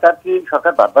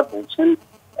সরকার বারবার বলছেন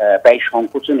ব্যয়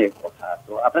সংকোচনের কথা।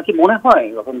 তো আপনার কি মনে হয়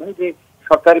রতন ভাই যে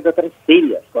সরকারের ব্যাপারে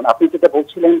সিরিয়াস? কারণ আপনি যেটা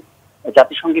বলছিলেন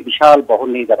জাতিসংঘে বিশাল বহর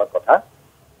নিয়ে যাওয়ার কথা,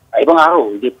 এবং আরো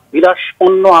যে বিলাস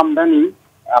পণ্য আমদানি,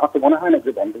 আমার তো মনে হয় না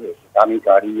যে বন্ধ হয়েছে, দামি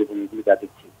গাড়ি এবং এগুলি যা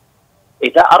দেখছি,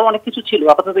 এটা আরো অনেক কিছু ছিল।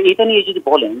 আপাতত এটা নিয়ে যদি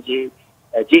বলেন যে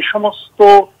যে সমস্ত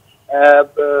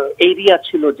এরিয়া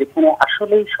ছিল যেখানে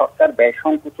আসলেই সরকার ব্যয়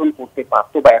সংকোচন করতে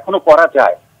পারতো বা এখনো করা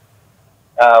যায়,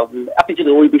 আপনি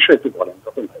যদি ওই বিষয়ে একটু বলেন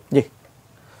রতন ভাই। জি,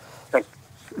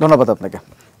 ধন্যবাদ আপনাকে।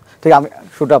 ঠিক, আমি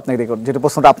শুরুটা আপনাকে যেটা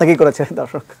প্রশ্নটা আপনাকেই করেছে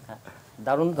দর্শক।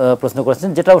 দারুণ প্রশ্ন করেছেন,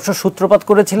 যেটা অবশ্য সূত্রপাত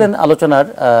করেছিলেন আলোচনার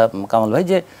কামাল ভাই,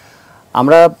 যে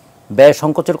আমরা ব্যয়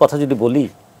সংকোচের কথা যদি বলি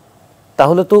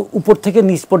তাহলে তো উপর থেকে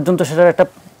নিচ পর্যন্ত সেটার একটা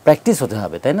প্র্যাকটিস হতে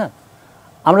হবে, তাই না?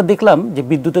 আমরা দেখলাম যে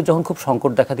বিদ্যুতের যখন খুব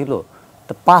সংকট দেখা দিল,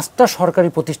 তো 5টা সরকারি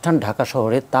প্রতিষ্ঠান ঢাকা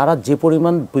শহরে তারা যে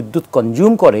পরিমাণ বিদ্যুৎ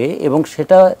কনজিউম করে এবং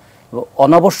সেটা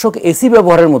অনাবশ্যক এসি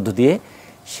ব্যবহারের মধ্য দিয়ে,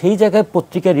 সেই জায়গায়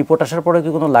পত্রিকায় রিপোর্ট আসার পরে কি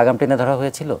কোনো লাগাম টেনে ধরা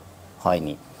হয়েছিল?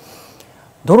 হয়নি।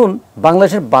 ধরুন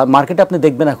বাংলাদেশের মার্কেটে আপনি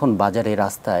দেখবেন এখন বাজারে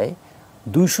রাস্তায়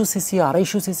 200 সিসি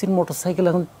 250 সিসির মোটরসাইকেল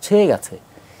এখন ছেয়ে গেছে।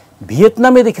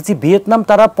 ভিয়েতনামে দেখেছি, ভিয়েতনাম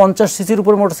তারা 50 সিসির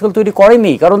উপরে মোটরসাইকেল তৈরি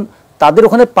করেনি, কারণ তাদের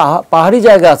ওখানে পাহাড়ি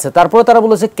জায়গা আছে। তারপরে তারা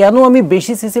বলেছে কেন আমি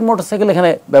বেশি সিসির মোটরসাইকেল এখানে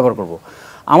ব্যবহার করব।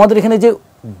 আমাদের এখানে যে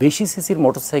বেশি সিসির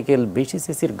মোটরসাইকেল, বেশি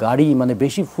সিসির গাড়ি, মানে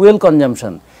বেশি ফুয়েল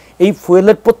কনজামশন, এই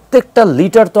ফুয়েলের প্রত্যেকটা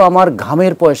লিটার তো আমার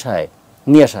ঘামের পয়সায়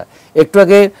নিয়ে আসা। একটু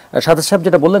আগে সাথে সাহেব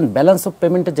যেটা বললেন ব্যালেন্স অফ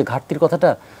পেমেন্টের যে ঘাটতির কথাটা,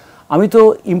 আমি তো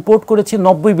ইম্পোর্ট করেছি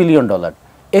 $90 বিলিয়ন,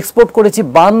 এক্সপোর্ট করেছি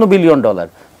 $52 বিলিয়ন।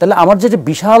 তাহলে আমার যে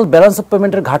বিশাল ব্যালেন্স অফ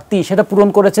পেমেন্টের ঘাটতি, সেটা পূরণ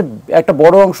করেছে একটা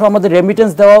বড় অংশ আমাদের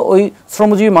রেমিটেন্স দেওয়া ওই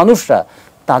শ্রমজীবী মানুষরা।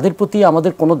 তাদের প্রতি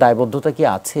আমাদের কোনো দায়বদ্ধতা কি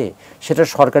আছে, সেটা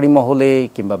সরকারি মহলে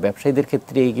কিংবা ব্যবসায়ীদের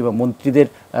ক্ষেত্রে কিংবা মন্ত্রীদের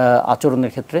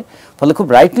আচরণের ক্ষেত্রে? ফলে খুব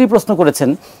রাইটলি প্রশ্ন করেছেন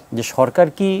যে সরকার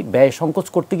কি ব্যয় সংকোচ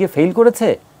করতে গিয়ে ফেল করেছে?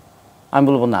 আমি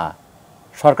বলবো না,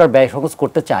 সরকার ব্যয় সংকোচ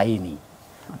করতে চায়নি।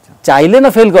 চাইলে না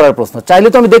ফেল করার প্রশ্ন, চাইলে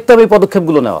তো আমি দেখতাম এই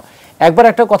পদক্ষেপগুলো নেওয়া। একবার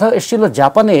একটা কথা এসেছিল,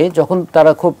 জাপানে যখন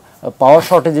তারা খুব পাওয়ার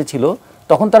শর্টেজে ছিল,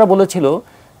 তখন তারা বলেছিল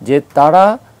যে তারা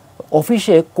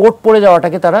অফিসে কোট পরে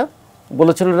যাওয়াটাকে তারা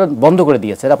বলেছিল বন্ধ করে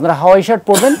দিয়েছে। আপনারা হাওয়াই শার্ট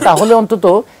পরবেন, তাহলে অন্তত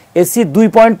এসি 2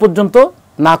 পয়েন্ট পর্যন্ত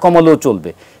না কমালেও চলবে।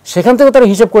 সেখান থেকে তারা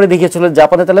হিসাব করে দেখিয়েছিল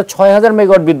জাপানে তাহলে 6000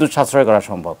 মেগাওয়াট বিদ্যুৎ সাশ্রয় করা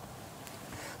সম্ভব।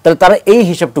 তাহলে তারা এই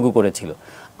হিসাবটুকু করেছিল।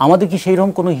 আমাদের কি সেই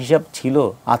রকম কোনো হিসাব ছিল,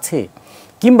 আছে?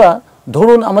 কিংবা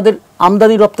ধরুন আমাদের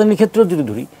আমদানি রপ্তানির ক্ষেত্রেও যদি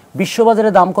ধরি,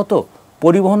 বিশ্ববাজারে দাম কত,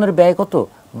 পরিবহনের ব্যয় কত,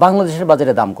 বাংলাদেশের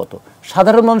বাজারে দাম কত,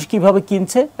 সাধারণ মানুষ কিভাবে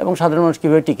কিনছে এবং সাধারণ মানুষ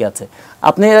কিভাবে টিকে আছে।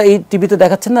 আপনি এই টিভিতে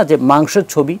দেখাচ্ছেন না যে মাংসের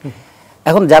ছবি,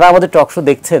 এখন যারা আমাদের টকশো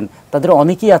দেখছেন তাদের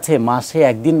অনেকেই আছে মাসে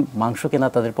একদিন মাংস কেনা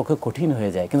তাদের পক্ষে কঠিন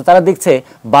হয়ে যায়, কিন্তু তারা দেখছে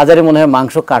বাজারে মনে হয়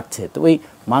মাংস কাটছে, তো ওই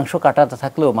মাংস কাটাতে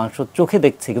থাকলেও মাংস চোখে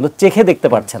দেখছে কিন্তু চেখে দেখতে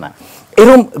পারছে না।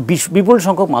 এরকম বিপুল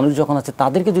সংখ্যক মানুষ যখন আছে,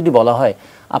 তাদেরকে যদি বলা হয়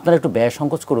আপনারা একটু ব্যয়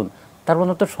সংকোচ করুন, তার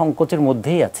মানে তো সংকোচের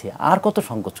মধ্যেই আছে, আর কত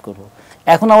সংকোচ করব।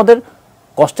 এখন আমাদের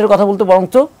কষ্টের কথা বলতে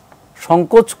বরঞ্চ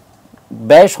সংকোচ,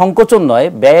 ব্যয় সংকোচন নয়,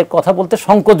 ব্যয়ের কথা বলতে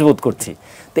সংকোচ বোধ করছি।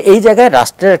 তো এই জায়গায়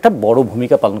রাষ্ট্রের একটা বড়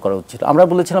ভূমিকা পালন করা উচিত। আমরা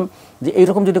বলেছিলাম যে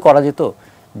এইরকম যদি করা যেত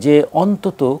যে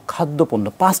অন্তত খাদ্যপণ্য,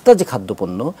 5টা যে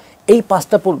খাদ্যপণ্য, এই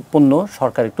 5টা পণ্য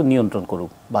সরকার একটু নিয়ন্ত্রণ করুক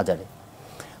বাজারে,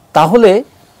 তাহলে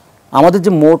আমাদের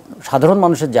যে মোট সাধারণ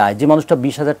মানুষের যে আয়, যে মানুষটা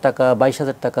 20,000 টাকা,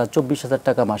 22,000 টাকা, 24,000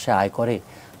 টাকা মাসে আয় করে,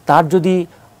 তার যদি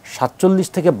 47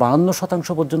 থেকে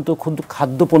 52% পর্যন্ত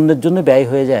খাদ্যপণ্যের জন্য ব্যয়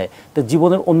হয়ে যায়, তো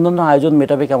জীবনের অন্যান্য আয়োজন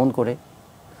মেটাবে কেমন করে?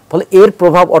 ফলে এর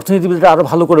প্রভাব অর্থনীতিবিদরা আরও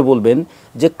ভালো করে বলবেন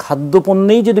যে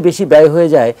খাদ্যপণ্যেই যদি বেশি ব্যয় হয়ে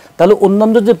যায়, তাহলে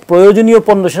অন্যান্য যে প্রয়োজনীয়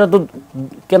পণ্য সেটা তো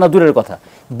কেনা দূরের কথা,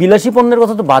 বিলাসী পণ্যের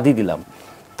কথা তো বাদই দিলাম।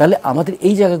 তাহলে আমাদের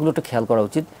এই জায়গাগুলোটা খেয়াল করা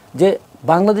উচিত যে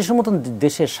বাংলাদেশের মতন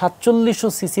দেশে 4700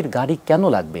 সিসির গাড়ি কেন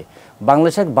লাগবে?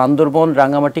 বাংলাদেশের বান্দরবন,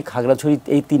 রাঙামাটি, খাগড়াছড়ি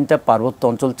এই 3টা পার্বত্য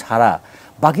অঞ্চল ছাড়া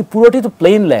বাকি পুরোটি তো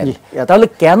প্লেন ল্যান্ড। তাহলে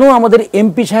কেন আমাদের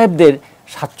এমপি সাহেবদের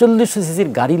 4700 সিসির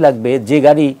গাড়ি লাগবে, যে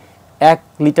গাড়ি 1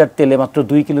 লিটার তেলে মাত্র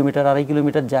 2 কিলোমিটার 2.5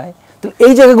 কিলোমিটার যায়? তো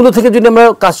এই জায়গাগুলো থেকে যদি আমরা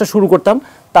কাজটা শুরু করতাম,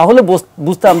 তাহলে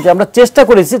বুঝতাম যে আমরা চেষ্টা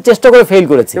করেছি, চেষ্টা করে ফেল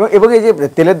করেছি। এবং এই যে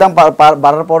তেলের দাম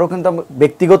বাড়ার পরও কিন্তু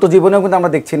ব্যক্তিগত জীবনেও কিন্তু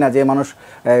আমরা দেখছি না যে মানুষ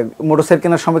মোটরসাইকেল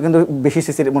কেনার সময় কিন্তু বেশি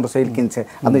সিসির মোটরসাইকেল কিনছে।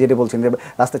 আপনি যেটা বলছেন যে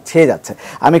রাস্তায় ছেয়ে যাচ্ছে।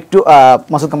 আমি একটু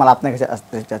মাসুদ কামাল আপনার কাছে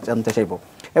জানতে চাইবো,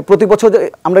 প্রতি বছর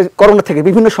আমরা করোনা থেকে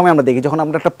বিভিন্ন সময় আমরা দেখি যখন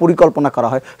আমরা একটা পরিকল্পনা করা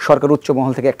হয়, সরকার উচ্চ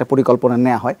মহল থেকে একটা পরিকল্পনা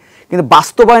নেওয়া হয়, কিন্তু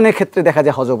বাস্তবায়নের ক্ষেত্রে দেখা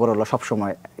যায় হযবরল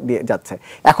সবসময় দিয়ে যাচ্ছে।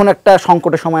 এখন একটা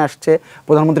সংকটের সময় আসছে,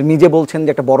 প্রধানমন্ত্রী নিজে বলছেন যে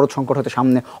একটা বড় সংকট হতে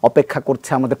সামনে অপেক্ষা করছে,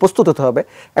 আমাদের প্রস্তুত হতে হবে,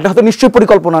 এটা হয়তো নিশ্চয়ই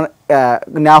পরিকল্পনা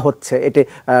নেওয়া হচ্ছে এটি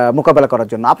মোকাবেলা করার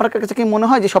জন্য। আপনার কাছে কি মনে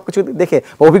হয় যে সবকিছু দেখে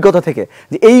অভিজ্ঞতা থেকে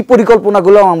যে এই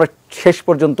পরিকল্পনাগুলো আমরা শেষ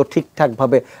পর্যন্ত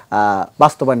ঠিকঠাকভাবে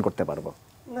বাস্তবায়ন করতে পারবো?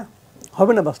 না,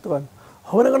 হবে না, বাস্তবায়ন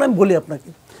হবে না। কারণ আমি বলি আপনাকে,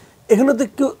 এখানে তো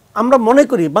কেউ, আমরা মনে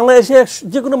করি বাংলাদেশে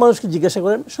যে কোনো মানুষকে জিজ্ঞাসা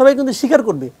করেন সবাই কিন্তু স্বীকার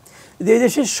করবে যে এই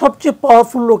দেশের সবচেয়ে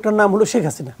পাওয়ারফুল লোকটার নাম হলো শেখ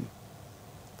হাসিনা।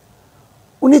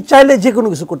 উনি চাইলে যে কোনো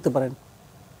কিছু করতে পারেন,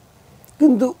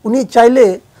 কিন্তু উনি চাইলে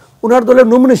ওনার দলের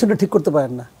নমিনেশনটা ঠিক করতে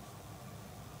পারেন না।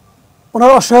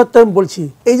 ওনার অসহায়ত্ব আমি বলছি,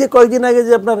 এই যে কয়েকদিন আগে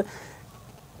যে আপনার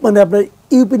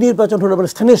ইউপি নির্বাচন হলো,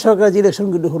 স্থানীয় সরকারের যে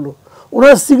ইলেকশনগুলো হলো,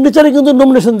 ওনার সিগনেচারে কিন্তু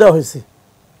নমিনেশন দেওয়া হয়েছে,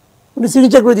 উনি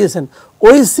সিগনেচার করে দিয়েছেন।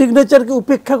 ওই সিগনেচারকে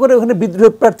উপেক্ষা করে ওখানে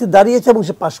বিদ্রোহী প্রার্থী দাঁড়িয়েছে এবং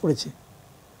সে পাশ করেছে।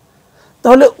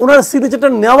 তাহলে ওনার সিগনেচারটা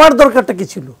নেওয়ার দরকারটা কি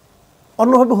ছিল?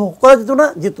 অন্যভাবে করা যেত না?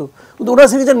 যেত, কিন্তু ওনার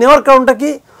সিগনেচার নেওয়ার কারণটা কি?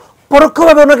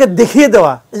 পরোক্ষভাবে ওনাকে দেখিয়ে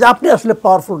দেওয়া যে আপনি আসলে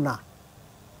পাওয়ারফুল না,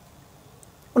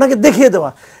 ওনাকে দেখিয়ে দেওয়া।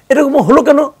 এরকম হলো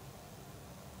কেন?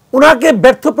 ওনাকে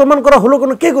ব্যর্থ প্রমাণ করা হলো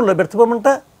কেন? কে করলো ব্যর্থ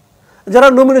প্রমাণটা? যারা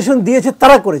নমিনেশন দিয়েছে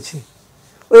তারা করেছে।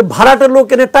 ওই ভাড়াটা লোক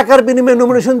এনে টাকার বিনিময়ে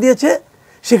নমিনেশন দিয়েছে,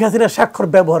 শেখ হাসিনা স্বাক্ষর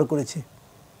ব্যবহার করেছে।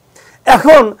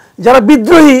 এখন যারা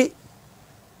বিদ্রোহী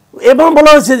এবং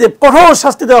বলা হয়েছে যে কঠোর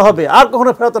শাস্তি দেওয়া হবে, আর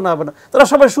কখনো ফেরত নেওয়া হবে না, তারা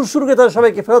সবাই সুরসুর করে তারা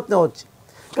সবাইকে ফেরত নেওয়া হচ্ছে,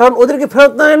 কারণ ওদেরকে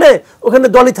ফেরত না এলে ওখানে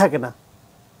দলই থাকে না।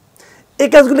 এই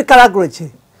কাজগুলি কারা করেছে?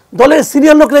 দলের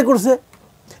সিনিয়র লোকরাই করছে।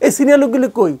 এই সিনিয়র লোকগুলি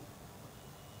কই?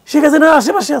 শেখ হাসিনার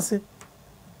আশেপাশে আছে,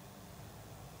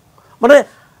 মানে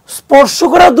স্পর্শ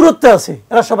করার দূরত্বে আছে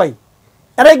এরা সবাই।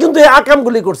 এরাই কিন্তু এই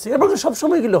আকামগুলি করছে এবং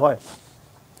সবসময় এগুলো হয়।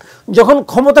 যখন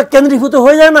ক্ষমতা কেন্দ্রীভূত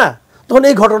হয়ে যায় না, তখন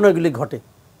এই ঘটনাগুলি ঘটে।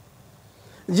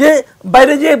 যে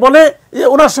বাইরে যেয়ে বলে যে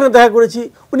ওনার সঙ্গে দেখা করেছি,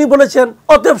 উনি বলেছেন,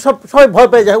 অতএব সবাই ভয়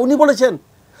পেয়ে যায়। উনি বলেছেন,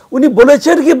 উনি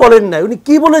বলেছেন কি বলেন নাই, উনি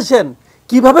কি বলেছেন,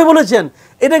 কিভাবে বলেছেন,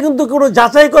 এটা কিন্তু কোনো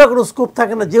যাচাই করার কোনো স্কোপ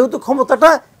থাকে না, যেহেতু ক্ষমতাটা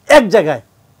এক জায়গায়।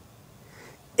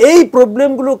 এই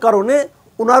প্রবলেমগুলোর কারণে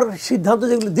ওনার সিদ্ধান্ত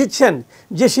যেগুলো দিচ্ছেন,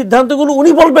 যে সিদ্ধান্তগুলো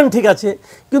উনি বলবেন ঠিক আছে,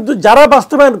 কিন্তু যারা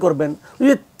বাস্তবায়ন করবেন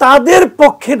যদি তাদের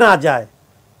পক্ষে না যায়,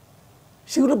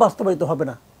 সেগুলো বাস্তবায়িত হবে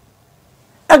না।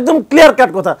 একদম ক্লিয়ার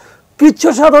কাট কথা। কৃচ্ছ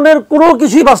সাধনের কোনো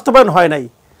কিছুই বাস্তবায়ন হয় নাই।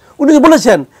 উনি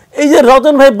বলেছেন, এই যে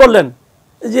রতন ভাই বললেন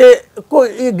যে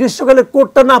গ্রীষ্মকালে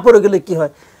কোটটা না পড়ে গেলে কি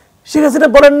হয়, শেখ হাসিনা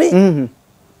বলেননি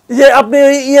যে আপনি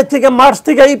ইয়ে থেকে মার্চ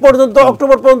থেকে এই পর্যন্ত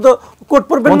অক্টোবর পর্যন্ত কোট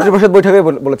পড়বেন না? মন্ত্রিপরিষদ বৈঠকে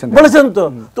বলেছেন তো।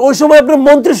 তো ওই সময় আপনি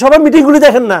মন্ত্রী সভা মিটিংগুলি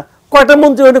দেখেন না, কয়টা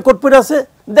মন্ত্রী ওখানে কোট পরে আছে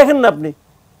দেখেন না আপনি?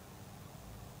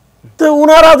 তো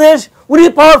উনার আদেশ, উনি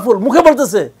পাওয়ারফুল, মুখে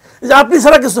বলতেছে যে আপনি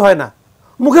ছাড়া কিছু হয় না,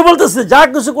 মুখে বলতেছে যা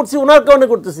কিছু করছি ওনার কারণে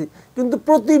করতেছি, কিন্তু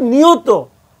প্রতিনিয়ত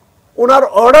ওনার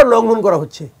অর্ডার লঙ্ঘন করা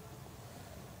হচ্ছে।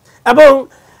 এবং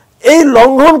এই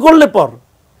লঙ্ঘন করলে পর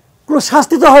কোনো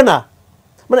শাস্তি তো হয় না,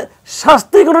 মানে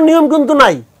শাস্তির কোনো নিয়ম কিন্তু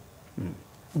নাই,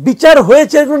 বিচার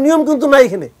হয়েছে কোনো নিয়ম কিন্তু নাই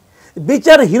এখানে।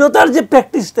 বিচারহীনতার যে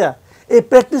প্র্যাকটিসটা, এই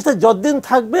প্র্যাকটিসটা যতদিন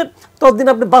থাকবে ততদিন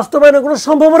আপনি বাস্তবায়নের কোনো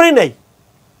সম্ভাবনাই নাই।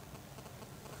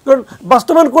 কারণ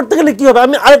বাস্তবায়ন করতে গেলে কি হবে,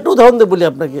 আমি আরেকটা উদাহরণ দিয়ে বলি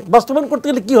আপনাকে, বাস্তবায়ন করতে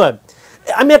গেলে কি হয়।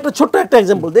 আমি একটা ছোট্ট একটা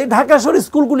এক্সাম্পল দিই। ঢাকা শহরের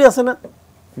স্কুলগুলি আছে না,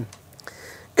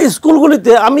 এই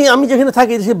স্কুলগুলিতে আমি যেখানে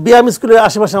থাকি, সে বিয়াম স্কুলের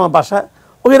আশেপাশে আমার বাসা,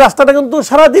 ওই রাস্তাটা কিন্তু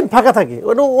সারাদিন ফাঁকা থাকে,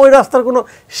 ওই রাস্তার কোনো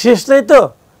শেষ নেই, তো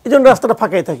এই জন্য রাস্তাটা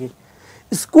ফাঁকাই থাকে।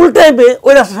 স্কুল টাইমে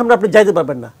ওই রাস্তার সামনে আপনি যাইতে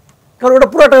পারবেন না, কারণ ওটা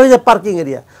পুরোটা হয়ে যায় পার্কিং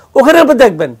এরিয়া। ওখানে আপনি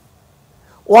দেখবেন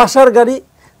ওয়াসার গাড়ি,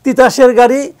 তিতাসের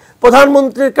গাড়ি,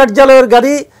 প্রধানমন্ত্রীর কার্যালয়ের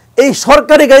গাড়ি, এই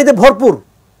সরকারি গাড়িতে ভরপুর।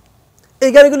 এই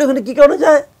গাড়িগুলো ওখানে কী কারণে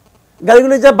যায়?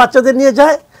 গাড়িগুলো যায় বাচ্চাদের নিয়ে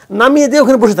যায়, নামিয়ে দিয়ে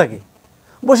ওখানে বসে থাকে,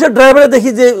 বসে ড্রাইভারে দেখি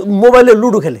যে মোবাইলে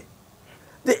লুডো খেলে,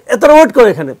 এতটা ওয়েট করে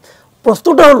এখানে।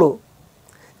 প্রশ্নটা হলো,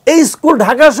 এই স্কুল,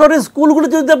 ঢাকা শহরের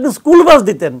স্কুলগুলিতে যদি আপনি স্কুল বাস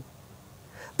দিতেন,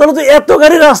 তাহলে তো এত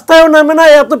গাড়ি রাস্তায়ও নামে না,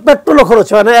 এত পেট্রোলও খরচ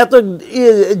হয় না, এত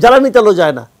জ্বালানি তেলও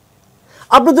যায় না।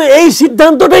 আপনি তো এই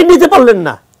সিদ্ধান্তটাই নিতে পারলেন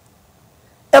না,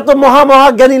 এত মহা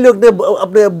জ্ঞানী লোক নিয়ে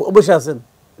আপনি বসে আছেন।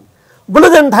 বলে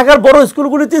দেন ঢাকার বড়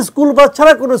স্কুলগুলিতে স্কুল বাস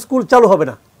ছাড়া কোনো স্কুল চালু হবে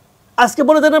না। আজকে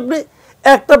বলে দেন আপনি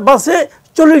একটা বাসে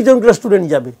 40 জন করে স্টুডেন্ট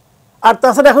যাবে, আর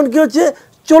তাছাড়া এখন কি হচ্ছে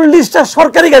 40টা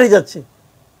সরকারি গাড়ি যাচ্ছে।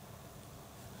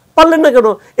 পারলেন না কেন?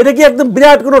 এটা কি একদম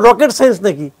বিরাট কোনো রকেট সায়েন্স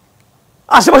নাকি?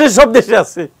 আশেপাশে সব দেশে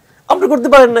আছে, আপনি করতে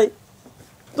পারেন নাই।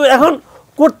 তো এখন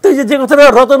করতে যে কথাটা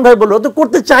রতন ভাই বললো, তো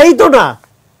করতে চাই তো না,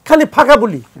 খালি ফাঁকা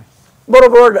বলি, বড়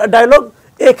বড় ডায়লগ,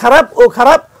 এ খারাপ ও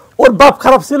খারাপ, ওর বাপ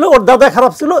খারাপ ছিল, ওর দাদা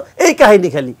খারাপ ছিল, এই কাহিনী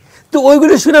খালি। তো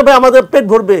ওইগুলি শুনে ভাই আমাদের পেট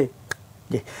ভরবে।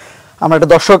 আমরা একটা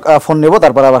দর্শক ফোন নেব,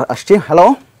 তারপর আবার আসছি। হ্যালো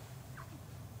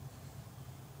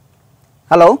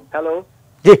হ্যালো হ্যালো,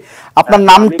 জি, আপনার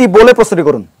নামটি বলে প্রস্তুতি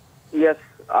করুন। ইয়েস,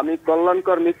 আমি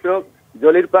কল্যাণকর মিত্র,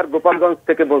 জলিরপাড় গোপালগঞ্জ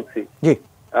থেকে বলছি। জি,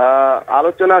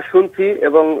 আলোচনা শুনছি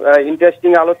এবং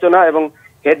ইন্টারেস্টিং আলোচনা এবং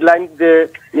হেডলাইন যে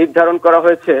নির্ধারণ করা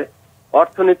হয়েছে,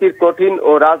 অর্থনীতির কঠিন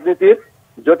ও রাজনীতির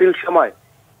জটিল সময়,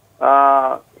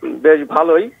 বেশ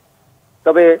ভালোই।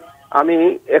 তবে আমি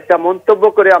একটা মন্তব্য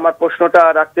করে আমার প্রশ্নটা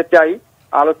রাখতে চাই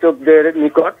আলোচকদের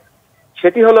নিকট।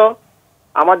 সেটি হলো,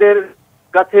 আমাদের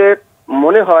কাছে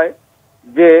মনে হয়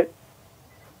যে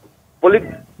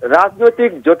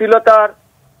রাজনৈতিক জটিলতার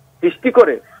সৃষ্টি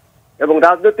করে এবং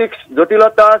রাজনৈতিক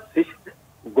জটিলতা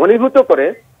ঘনীভূত করে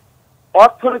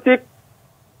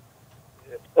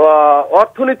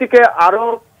অর্থনীতিকে আরো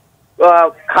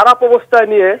খারাপ অবস্থায়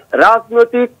নিয়ে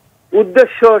রাজনৈতিক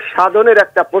উদ্দেশ্য সাধনের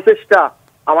একটা প্রচেষ্টা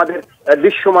আমাদের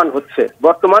দৃশ্যমান হচ্ছে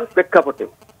বর্তমান প্রেক্ষাপটে।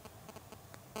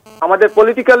 আমাদের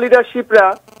পলিটিক্যাল লিডারশিপরা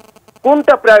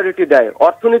কোনটা প্রায়োরিটি দেয়?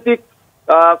 অর্থনৈতিক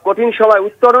কঠিন সময়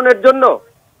উত্তরণের জন্য,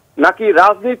 নাকি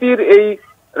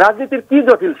রাজনীতির কি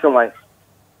জটিল সময়?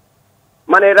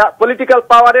 মানে পলিটিক্যাল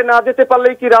পাওয়ারে না যেতে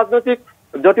পারলেই কি রাজনৈতিক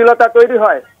জটিলতা তৈরি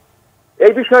হয়?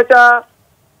 এই বিষয়টা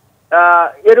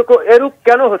এরূপ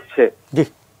কেন হচ্ছে?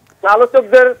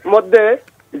 আলোচকদের মধ্যে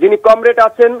যিনি কমরেড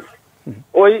আছেন,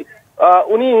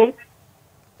 উনি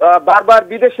বারবার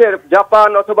বিদেশের জাপান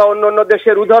অথবা অন্যান্য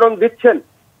দেশের উদাহরণ দিচ্ছেন।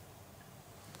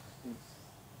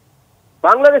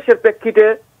 বাংলাদেশের প্রেক্ষিতে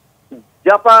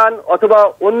জাপান অথবা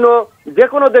অন্য যে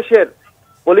কোনো দেশের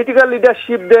পলিটিক্যাল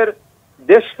লিডারশিপদের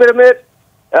দেশপ্রেমের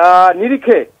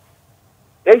নিরিখে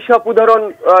এইসব উদাহরণ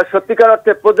সত্যিকার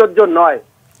অর্থে প্রযোজ্য নয়।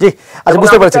 জি, আচ্ছা,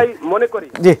 বুঝতে পারছি, মনে করি।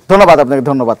 জি, ধন্যবাদ আপনাকে,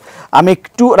 ধন্যবাদ। আমি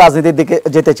একটু রাজনীতির দিকে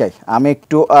যেতে চাই। আমি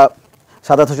একটু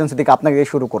সাদাত হোসেন সিদ্দিক, আপনাকে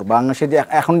শুরু করবো। বাংলাদেশে যে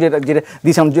এখন যে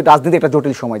রাজনীতি একটা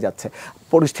জটিল সময় যাচ্ছে,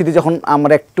 পরিস্থিতি যখন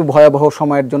আমরা একটু ভয়াবহ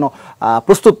সময়ের জন্য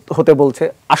প্রস্তুত হতে বলছে,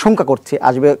 আশঙ্কা করছি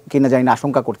আসবে কিনা জানি না,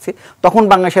 আশঙ্কা করছি, তখন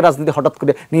বাংলাদেশের রাজনীতি হঠাৎ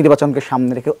করে নির্বাচনকে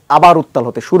সামনে রেখে আবার উত্তাল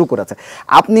হতে শুরু করেছে।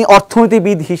 আপনি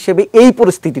অর্থনীতিবিদ হিসেবে এই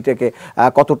পরিস্থিতিটাকে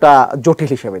কতটা জটিল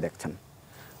হিসেবে দেখছেন?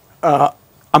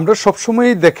 আমরা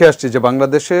সবসময়ই দেখে আসছি যে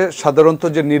বাংলাদেশে সাধারণত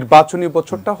যে নির্বাচনী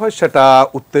বছরটা হয় সেটা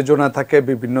উত্তেজনা থাকে,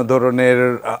 বিভিন্ন ধরনের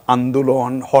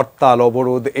আন্দোলন, হরতাল,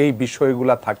 অবরোধ, এই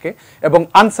বিষয়গুলা থাকে এবং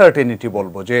আনসার্টেনিটি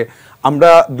বলবো যে আমরা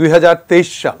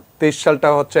 2023 সালটা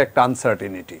হচ্ছে একটা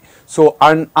আনসার্টেনিটি। সো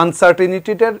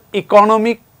আনসার্টেনিটিটার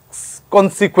ইকোনমিক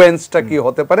কনসিকুয়েন্সটা কি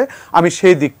হতে পারে আমি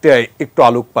সেই দিকটায় একটু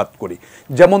আলোকপাত করি।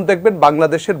 যেমন দেখবেন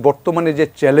বাংলাদেশের বর্তমানে যে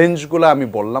চ্যালেঞ্জগুলো আমি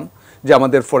বললাম, যে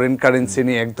আমাদের ফরেন কারেন্সি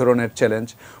নিয়ে এক ধরনের চ্যালেঞ্জ,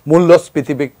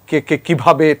 মূল্যস্ফীতিকে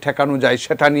কিভাবে ঠেকানো যায়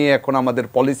সেটা নিয়ে এখন আমাদের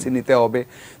পলিসি নিতে হবে।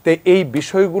 তো এই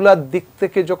বিষয়গুলোর দিক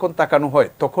থেকে যখন তাকানো হয়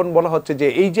তখন বলা হচ্ছে যে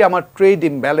এই যে আমার ট্রেড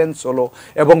ইমব্যালেন্স হলো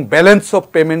এবং ব্যালেন্স অফ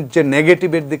পেমেন্ট যে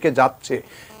নেগেটিভের দিকে যাচ্ছে,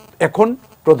 এখন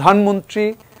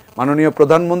মাননীয়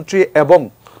প্রধানমন্ত্রী এবং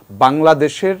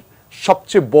বাংলাদেশের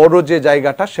সবচেয়ে বড় যে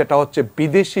জায়গাটা সেটা হচ্ছে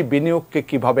বিদেশি বিনিয়োগকে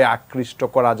কিভাবে আকৃষ্ট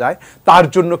করা যায়, তার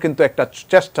জন্য কিন্তু একটা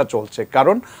চেষ্টা চলছে।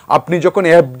 কারণ আপনি যখন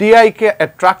এফডিআইকে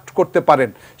অ্যাট্রাক্ট করতে পারেন,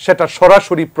 সেটা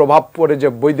সরাসরি প্রভাব পড়ে যে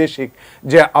বৈদেশিক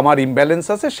যে আমার ইমব্যালেন্স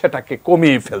আছে সেটাকে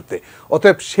কমিয়ে ফেলতে।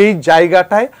 অতএব সেই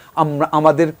জায়গাটায়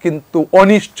আমাদের কিন্তু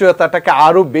অনিশ্চয়তাটাকে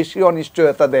আরও বেশি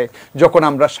অনিশ্চয়তা দেয় যখন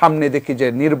আমরা সামনে দেখি যে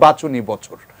নির্বাচনী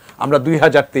বছর আমরা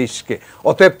 2023-কে।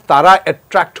 অতএব তারা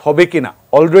অ্যাট্রাক্ট হবে কিনা,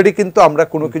 অলরেডি কিন্তু আমরা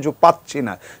কোনো কিছু পাচ্ছি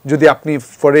না। যদি আপনি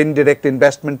ফরেন ডিরেক্ট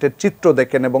ইনভেস্টমেন্টের চিত্র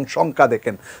দেখেন এবং সংখ্যা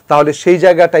দেখেন, তাহলে সেই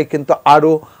জায়গাটাই কিন্তু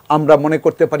আরও আমরা মনে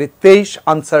করতে পারি 23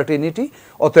 আনসার্টেনিটি।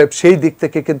 অতএব সেই দিক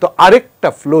থেকে কিন্তু আরেকটা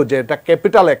ফ্লো, যেটা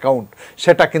ক্যাপিটাল অ্যাকাউন্ট,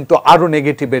 সেটা কিন্তু আরও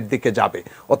নেগেটিভের দিকে যাবে।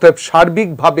 অতএব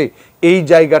সার্বিকভাবে এই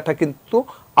জায়গাটা কিন্তু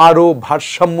আরও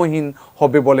ভারসাম্যহীন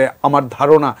হবে বলে আমার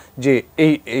ধারণা, যে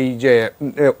এই যে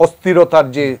অস্থিরতার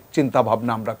যে চিন্তা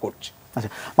ভাবনা আমরা করছি। আচ্ছা,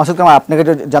 মাসুদ কামাল, আপনাকে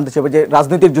জানতে চাইবো যে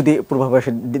রাজনীতির যদি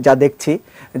পূর্বাভাসে যা দেখছি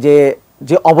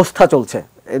যে অবস্থা চলছে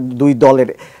দুই দলের,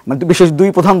 মানে বিশেষ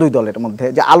প্রধান দুই দলের মধ্যে,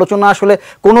 যে আলোচনা আসলে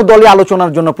কোনো দলই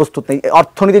আলোচনার জন্য প্রস্তুত নেই।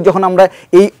 অর্থনীতি যখন আমরা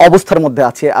এই অবস্থার মধ্যে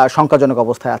আছি, শঙ্কাজনক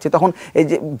অবস্থায় আছি, তখন এই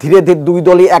যে ধীরে ধীরে দুই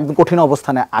দলই একদম কঠিন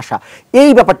অবস্থানে আসা, এই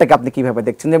ব্যাপারটাকে আপনি কিভাবে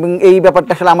দেখছেন? এবং এই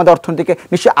ব্যাপারটা আসলে আমাদের অর্থনীতিকে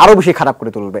নিশ্চয়ই আরও বেশি খারাপ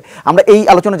করে তুলবে। আমরা এই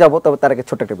আলোচনা যাবো, তবে তার আগে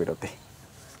ছোট্ট একটা বিরতি।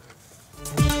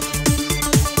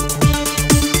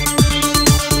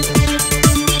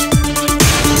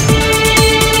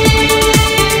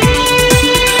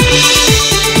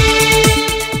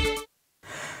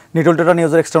 নিটল টোটা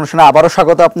নিউজের এক্সট্রা অনুষ্ঠানে আবারও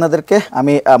স্বাগত আপনাদেরকে।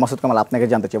 আমি মাসুদ কামাল, আপনাকে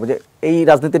জানতে চাইবো যে এই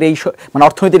রাজনীতির মানে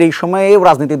অর্থনীতির এই সময়ে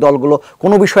রাজনৈতিক দলগুলো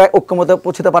কোনো বিষয়ে ঐক্যমতে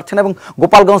পৌঁছতে পারছে না, এবং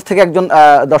গোপালগঞ্জ থেকে একজন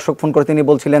দর্শক ফোন করে তিনি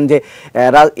বলছিলেন যে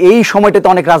এই সময়টাতে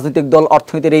অনেক রাজনৈতিক দল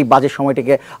অর্থনীতির এই বাজে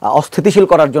সময়টিকে অস্থিতিশীল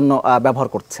করার জন্য ব্যবহার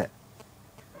করছে।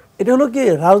 এটা হলো কি,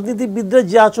 রাজনীতিবিদরা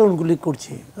যে আচরণগুলি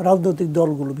করছে, রাজনৈতিক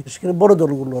দলগুলো, বিশেষ করে বড়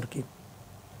দলগুলো আর কি,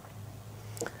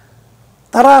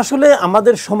 তারা আসলে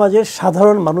আমাদের সমাজের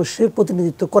সাধারণ মানুষের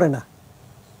প্রতিনিধিত্ব করে না।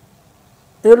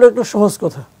 এটা হলো একটা সহজ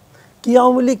কথা। কি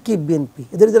আওয়ামী লীগ কি বিএনপি,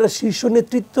 এদের যারা শীর্ষ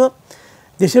নেতৃত্ব,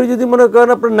 দেশের যদি মনে করেন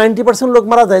আপনার 90% লোক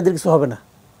মারা যায়, এদের কিছু হবে না।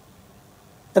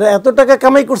 এরা এত টাকা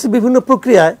কামাই করছে বিভিন্ন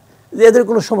প্রক্রিয়ায় যে এদের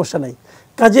কোনো সমস্যা নাই।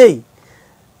 কাজেই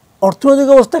অর্থনৈতিক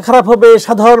অবস্থা খারাপ হবে,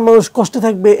 সাধারণ মানুষ কষ্টে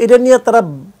থাকবে, এটা নিয়ে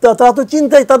তারা তো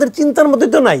চিন্তায়, তাদের চিন্তার মধ্যে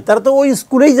তো নাই, তারা তো ওই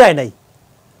স্কুলেই যায় নাই,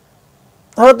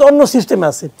 তারা তো অন্য সিস্টেমে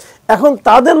আছে। এখন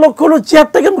তাদের লক্ষ্য হলো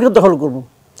চেয়ারটাকে মুখে দখল করব,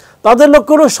 তাদের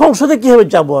লক্ষ্য হলো সংসদে কীভাবে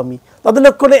যাব আমি, তাদের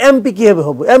লক্ষ্য হলো এমপি কীভাবে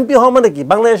হবো। এমপি হওয়া মানে কি,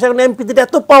 বাংলাদেশে এখন এমপিদের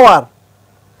এত পাওয়ার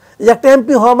যে একটা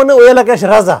এমপি হওয়া মানে ওই এলাকায় এসে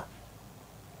রাজা,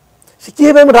 সে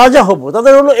কীভাবে আমি রাজা হব,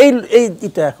 তাদের হলো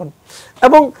এইটা এখন।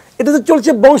 এবং এটা তো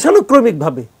চলছে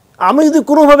বংশানুক্রমিকভাবে। আমি যদি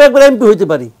কোনোভাবে একবার এমপি হইতে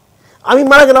পারি, আমি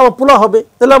মারা গেলে আমার পোলা হবে,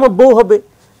 তাহলে আমার বউ হবে,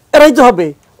 এরাই তো হবে,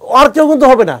 আর কেউ কিন্তু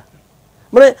হবে না।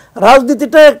 মানে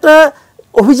রাজনীতিটা একটা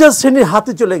অভিজাত শ্রেণীর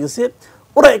হাতে চলে গেছে।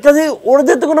 ওরা কাজে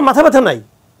ওদের তো কোনো মাথা ব্যথা নাই,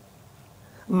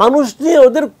 মানুষ নিয়ে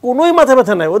ওদের কোনোই মাথা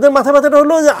ব্যথা নাই। ওদের মাথা ব্যথাটা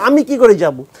হলো যে আমি কি করে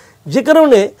যাব। যে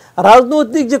কারণে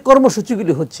রাজনৈতিক যে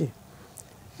কর্মসূচিগুলি হচ্ছে,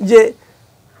 যে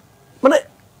মানে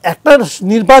একটা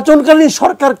নির্বাচনকালীন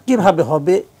সরকার কিভাবে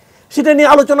হবে সেটা নিয়ে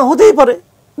আলোচনা হতেই পারে,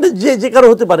 যে কারো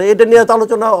হতে পারে, এটা নিয়ে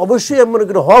আলোচনা অবশ্যই আমি মনে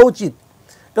করি হওয়া উচিত।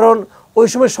 কারণ ওই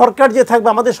সময় সরকার যে থাকবে,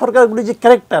 আমাদের সরকারগুলি যে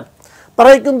ক্যারেক্টার,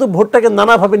 তারাই কিন্তু ভোটটাকে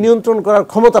নানাভাবে নিয়ন্ত্রণ করার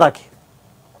ক্ষমতা রাখে।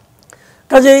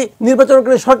 কাজেই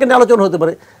নির্বাচনকালীন সরকার নিয়ে আলোচনা হতে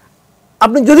পারে।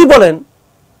 আপনি যদি বলেন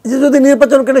যে যদি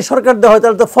নির্বাচনকালীন সরকার দেওয়া হয়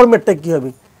তাহলে তো ফরম্যাটটা কী হবে,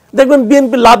 দেখবেন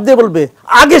বিএনপি লাভ দিয়ে বলবে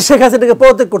আগে শেখ হাসিনাকে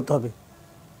পদত্যাগ করতে হবে।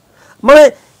 মানে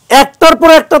একটার পর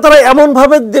একটা তারা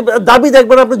এমনভাবে দাবি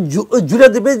দেখবেন আপনি জুড়ে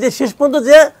দেবে যে শেষ পর্যন্ত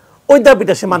যে ওই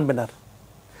দাবিটা সে মানবে না।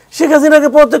 শেখ হাসিনাকে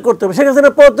পদত্যাগ করতে হবে। শেখ হাসিনা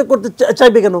পদত্যাগ করতে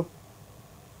চাইবে কেন?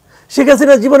 শেখ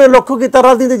হাসিনার জীবনের লক্ষ্য কি, তার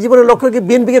রাজনীতির জীবনের লক্ষ্য কি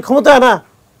বিএনপিকে ক্ষমতায় আনা?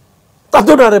 তা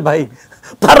তো না রে ভাই।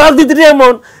 তার রাজনীতিটা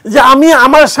এমন যে আমি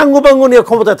আমার সাঙ্গপাঙ্গ নিয়ে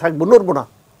ক্ষমতায় থাকবো, নড়বো না,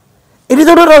 এটি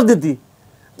তো রাজনীতি।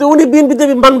 তো উনি বিএনপিতে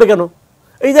মানবে কেন?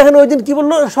 এই দেখেন ওই দিন কি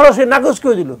বললো, সরাসরি নাকচ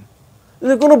করে দিল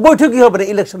যে কোনো বৈঠকই হবে না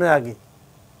ইলেকশনের আগে।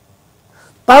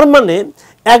 তার মানে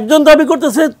একজন দাবি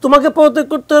করতেছে তোমাকে পদত্যাগ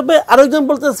করতে হবে, আরেকজন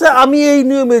বলতেছে আমি এই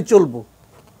নিয়মে চলবো।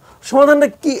 সমাধানটা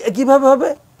কিভাবে হবে?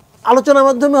 আলোচনার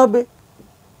মাধ্যমে হবে।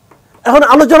 এখন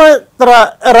আলোচনায় তারা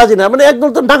রাজি না, মানে একদল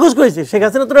তো নাকচ করেছে, শেখ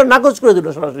হাসিনা তোরা নাকচ করে দিল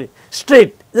সরাসরি স্ট্রেট,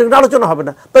 যে আলোচনা হবে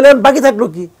না। তাহলে এখন বাকি থাকলো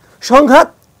কি? সংঘাত।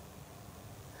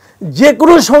 যে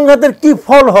কোনো সংঘাতের কি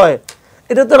ফল হয়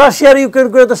এটা তো রাশিয়ার ইউক্রেন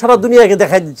করে তো সারা দুনিয়াকে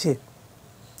দেখাই দিচ্ছে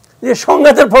যে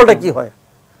সংঘাতের ফলটা কি হয়।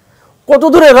 কত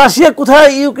দূরে রাশিয়া কোথায়,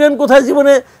 ইউক্রেন কোথায়,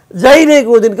 জীবনে যাই নেই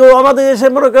কোনোদিন কেউ, আমাদের দেশে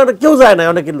মনে করেন কেউ যায় না,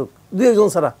 অনেকের লোক, দুই একজন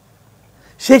ছাড়া।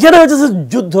 সেখানে হয়েছে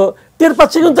যুদ্ধ, টের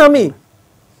পাচ্ছে কিন্তু আমি।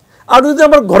 আর যদি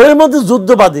আমার ঘরের মধ্যে যুদ্ধ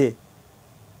বাঁধে,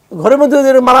 ঘরের মধ্যে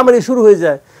মারামারি শুরু হয়ে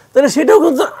যায়, তাহলে সেটাও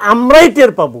কিন্তু আমরাই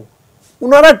টের পাবো,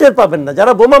 ওনারা টের পাবেন না।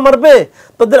 যারা বোমা মারবে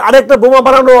তাদের আরেকটা বোমা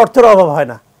বানানোর অর্থের অভাব হয়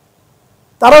না,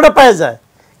 তারা ওটা পাওয়া যায়।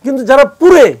 কিন্তু যারা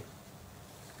পুড়ে,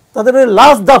 তাদের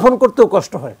লাশ দাফন করতেও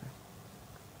কষ্ট হয়।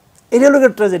 এই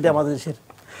লোকের ট্র্যাজেডি আমাদের দেশের।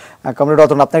 কমরেড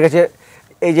রতন, আপনার কাছে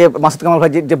এই যে মাসুদ কামাল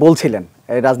ভাই যে বলছিলেন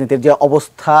রাজনীতির যে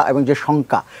অবস্থা এবং যে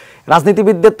শঙ্কা,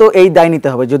 রাজনীতিবিদদের তো এই দায় নিতে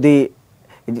হবে যদি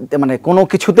মানে কোনো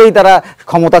কিছুতেই তারা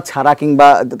ক্ষমতা ছাড়া কিংবা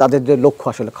তাদের যে লক্ষ্য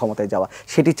আসলে ক্ষমতায় যাওয়া,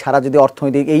 সেটি ছাড়া যদি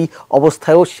অর্থনৈতিক এই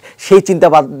অবস্থায়ও সেই চিন্তা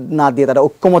না দিয়ে তারা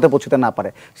ঐক্যমতে পৌঁছতে না পারে,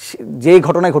 যেই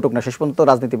ঘটনায় ঘটুক না শেষ পর্যন্ত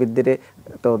রাজনীতিবিদদের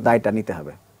তো দায়টা নিতে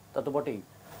হবে। তা তো বটেই।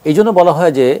 এই জন্য বলা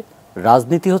হয় যে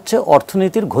রাজনীতি হচ্ছে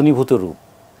অর্থনীতির ঘনীভূত রূপ।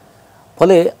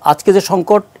 ফলে আজকে যে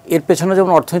সংকট, এর পেছনে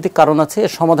যেমন অর্থনৈতিক কারণ আছে,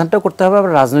 এর সমাধানটা করতে হবে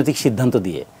আবার রাজনৈতিক সিদ্ধান্ত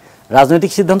দিয়ে।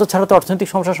 রাজনৈতিক সিদ্ধান্ত ছাড়া তো অর্থনৈতিক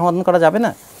সমস্যার সমাধান করা যাবে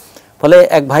না। ফলে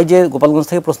এক ভাই যে গোপালগঞ্জ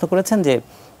থেকে প্রশ্ন করেছেন যে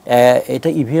এটা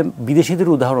ইভিএম বিদেশিদের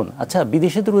উদাহরণ, আচ্ছা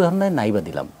বিদেশিদের উদাহরণ নাই বা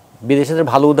দিলাম, বিদেশিদের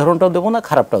ভালো উদাহরণটাও দেবো না,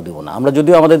 খারাপটাও দেবো না। আমরা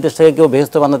যদিও আমাদের দেশ থেকে কেউ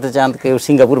বেহেশত বানাতে চান, কেউ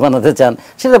সিঙ্গাপুর বানাতে চান,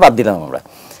 সেটা বাদ দিলাম আমরা।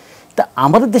 তা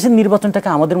আমাদের দেশের নির্বাচনটাকে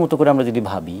আমাদের মতো করে আমরা যদি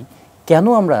ভাবি, কেন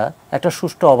আমরা একটা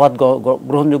সুষ্ঠু অবাধ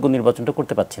গ্রহণযোগ্য নির্বাচনটা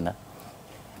করতে পারছি না?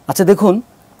 আচ্ছা দেখুন,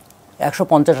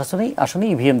 150 আসনে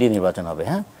ইভিএম দিয়ে নির্বাচন হবে।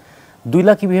 হ্যাঁ, 2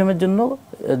 লাখ ইভিএমের জন্য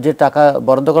যে টাকা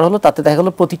বরাদ্দ করা হলো, তাতে দেখা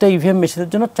গেলো প্রতিটা ইভিএম মেশিনের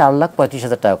জন্য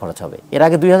 4,35,000 টাকা খরচ হবে। এর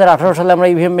আগে 2018 সালে আমরা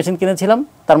ইভিএম মেশিন কিনেছিলাম,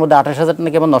 তার মধ্যে 28,000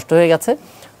 নাকি আমার নষ্ট হয়ে গেছে।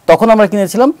 তখন আমরা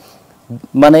কিনেছিলাম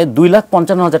মানে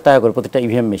 2,55,000 টাকা করে প্রতিটা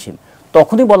ইভিএম মেশিন।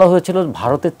 তখনই বলা হয়েছিল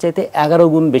ভারতের চাইতে 11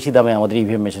 গুণ বেশি দামে আমাদের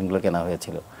ইভিএম মেশিনগুলো কেনা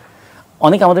হয়েছিল।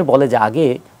 অনেকে আমাদের বলে যে আগে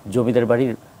জমিদার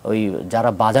বাড়ির ওই যারা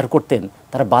বাজার করতেন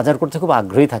তারা বাজার করতে খুব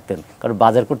আগ্রহী থাকতেন, কারণ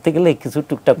বাজার করতে গেলে কিছু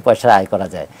টুকটাক পয়সা আয় করা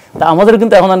যায়। তা আমাদের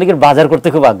কিন্তু এখন অনেকের বাজার করতে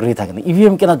খুব আগ্রহী থাকেন,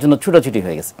 ইভিএম কেনার জন্য ছুটাছুটি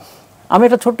হয়ে গেছে। আমি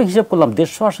একটা ছোট্ট হিসাব করলাম,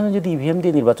 150 আসনে যদি ইভিএম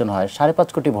দিয়ে নির্বাচন হয়, 5.5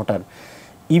 কোটি ভোটার,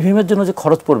 ইভিএমের জন্য যে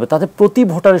খরচ পড়বে তাতে প্রতি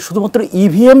ভোটারের শুধুমাত্র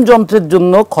ইভিএম যন্ত্রের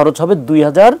জন্য খরচ হবে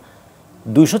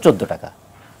 2,214 টাকা,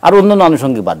 আর অন্যান্য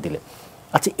আনুষঙ্গিক বাদ দিলে।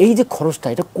 আচ্ছা, এই যে খরচটা,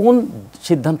 এটা কোন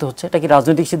সিদ্ধান্ত হচ্ছে? এটা কি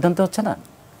রাজনৈতিক সিদ্ধান্ত হচ্ছে না?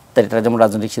 তাই এটা যেমন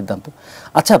রাজনৈতিক সিদ্ধান্ত।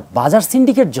 আচ্ছা, বাজার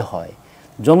সিন্ডিকেট যে হয়,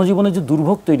 জনজীবনে যে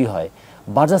দুর্ভোগ তৈরি হয়,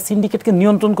 বাজার সিন্ডিকেটকে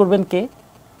নিয়ন্ত্রণ করবেন কে?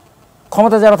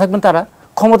 ক্ষমতায় যারা থাকবেন তারা।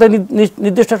 ক্ষমতায়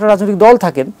নির্দিষ্ট একটা রাজনৈতিক দল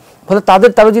থাকেন, ফলে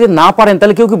তারা যদি না পারেন,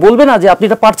 তাহলে কেউ কি বলবে না যে আপনি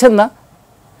এটা পারছেন না?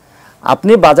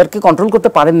 আপনি বাজারকে কন্ট্রোল করতে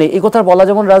পারেন না, এই কথা বলা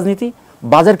যেমন রাজনীতি,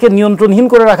 বাজারকে নিয়ন্ত্রণহীন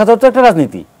করে রাখাটাও তো একটা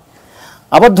রাজনীতি।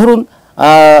 আবার ধরুন,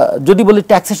 যদি বলি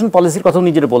ট্যাক্সেশন পলিসির কথাও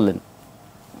নিজেরা বললেন,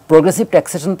 প্রোগ্রেসিভ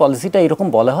ট্যাক্সেশন পলিসিটা এরকম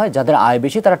বলা হয়, যাদের আয়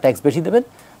বেশি তারা ট্যাক্স বেশি দেবেন,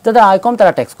 যাদের আয় কম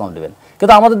তারা ট্যাক্স কম দেবেন।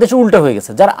 কিন্তু আমাদের দেশে উল্টো হয়ে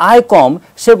গেছে, যার আয় কম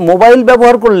সে মোবাইল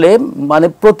ব্যবহার করলে মানে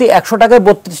প্রতি 100 টাকায়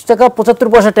 32 টাকা 75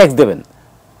 পয়সা ট্যাক্স দেবেন,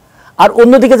 আর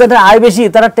অন্যদিকে যাদের আয় বেশি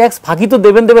তারা ট্যাক্স ফাঁকি তো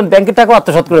দেবেন, ব্যাংকের টাকাও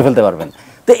আত্মসাৎ করে ফেলতে পারবেন।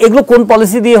 তো এগুলো কোন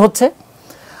পলিসি দিয়ে হচ্ছে?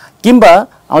 কিংবা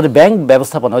আমাদের ব্যাংক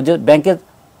ব্যবস্থাপনা, ওই যে ব্যাংকের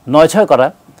 9-6 করা,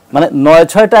 মানে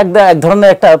 9-6টা এক ধরনের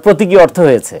একটা প্রতীকী অর্থ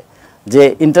হয়েছে যে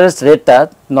ইন্টারেস্ট রেটটা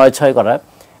 9-6 করা।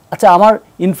 আচ্ছা, আমার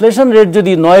ইনফ্লেশন রেট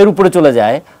যদি 9-এর উপরে চলে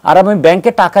যায়, আর আমি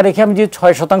ব্যাংকে টাকা রেখে আমি যদি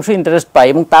 6% ইন্টারেস্ট পাই,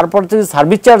 এবং তারপর যদি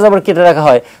সার্ভিস চার্জ আবার কেটে রাখা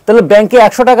হয়, তাহলে ব্যাংকে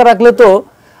 100 টাকা রাখলে তো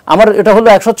আমার এটা হলো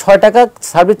 106 টাকা,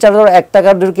 সার্ভিস চার্জ 1 টাকা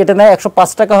যদি কেটে নেয়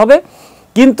 105 টাকা হবে,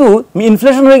 কিন্তু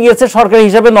ইনফ্লেশন হয়ে গিয়েছে সরকারি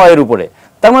হিসাবে 9-এর উপরে,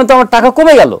 তার মানে তো আমার টাকা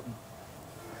কমে গেল।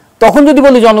 তখন যদি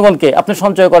বলি জনগণকে আপনি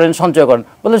সঞ্চয় করেন,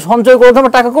 বলে সঞ্চয় করে তো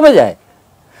আমার টাকা কমে যায়।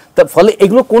 তার ফলে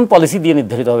এগুলো কোন পলিসি দিয়ে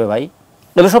নির্ধারিত হবে ভাই?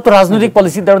 এগুলো সব তো রাজনৈতিক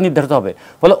পলিসির দ্বারা নির্ধারিত হবে।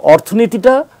 ফলে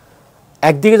অর্থনীতিটা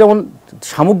একদিকে যেমন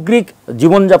সামগ্রিক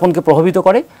জীবনযাপনকে প্রভাবিত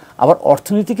করে, আবার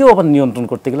অর্থনীতিকেও আবার নিয়ন্ত্রণ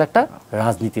করতে গেলে একটা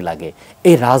রাজনীতি লাগে।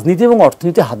 এই রাজনীতি এবং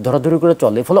অর্থনীতি হাত ধরাধরি করে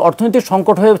চলে। ফলে অর্থনীতির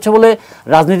সংকট হয়েছে বলে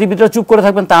রাজনীতিবিদরা চুপ করে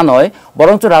থাকবেন তা নয়,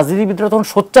 বরঞ্চ রাজনীতিবিদরা তখন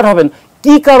সোচ্চার হবেন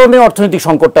কি কারণে অর্থনৈতিক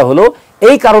সংকটটা হলো,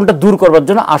 এই কারণটা দূর করবার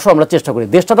জন্য আসো আমরা চেষ্টা করি।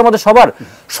 দেশটা তো আমাদের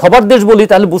সবার দেশ বলি,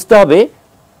 তাহলে বুঝতে হবে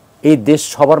এই দেশ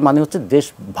সবার মানে হচ্ছে দেশ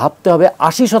ভাবতে হবে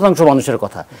 80% মানুষের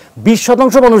কথা।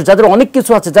 20% মানুষ যাদের অনেক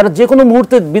কিছু আছে, যারা যে কোনো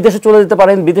মুহূর্তে বিদেশে চলে যেতে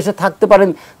পারেন, বিদেশে থাকতে পারেন,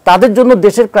 তাদের জন্য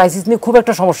দেশের ক্রাইসিস নিয়ে খুব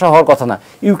একটা সমস্যা হওয়ার কথা না।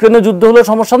 ইউক্রেনের যুদ্ধ হলেও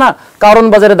সমস্যা না, কারণ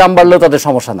বাজারে দাম বাড়লেও তাদের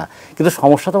সমস্যা না। কিন্তু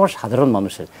সমস্যা তো আমার সাধারণ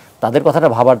মানুষের, তাদের কথাটা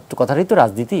ভাবার কথাটাই তো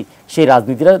রাজনীতি। সেই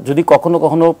রাজনীতিরা যদি কখনো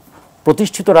কখনো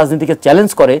প্রতিষ্ঠিত রাজনীতিকে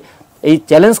চ্যালেঞ্জ করে, এই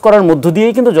চ্যালেঞ্জ করার মধ্য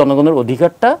দিয়েই কিন্তু জনগণের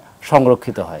অধিকারটা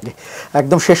সংরক্ষিত হয়।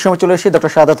 একদম শেষ সময় চলে এসেছি,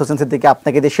 ডক্টর শাহাদাত হোসেন সিদ্দিকী,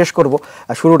 আপনাকে দিয়ে শেষ করব।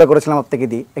 শুরুটা করেছিলাম আপনাকে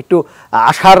দিয়ে, একটু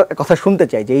আশার কথা শুনতে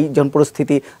চাই যে এই যখন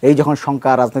পরিস্থিতি, এই যখন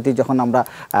শঙ্কা, রাজনীতি যখন আমরা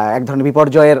এক ধরনের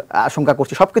বিপর্যয়ের আশঙ্কা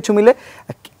করছি, সবকিছু মিলে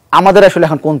আমাদের আসলে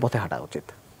এখন কোন পথে হাঁটা উচিত?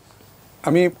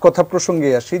 আমি কথা প্রসঙ্গে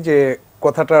আসি যে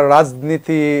কথাটা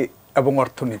রাজনীতি এবং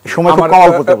অর্থনীতি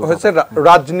হয়েছে।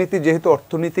 রাজনীতি যেহেতু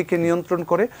অর্থনীতিকে নিয়ন্ত্রণ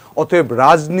করে, অতএব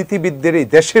রাজনীতিবিদদেরই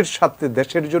দেশের সাথে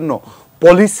দেশের জন্য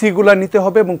পলিসিগুলা নিতে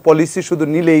হবে, এবং পলিসি শুধু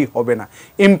নিলেই হবে না,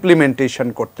 ইমপ্লিমেন্টেশন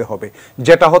করতে হবে।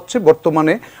 যেটা হচ্ছে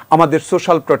বর্তমানে আমাদের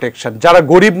সোশ্যাল প্রোটেকশন, যারা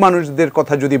গরিব মানুষদের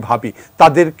কথা যদি ভাবি,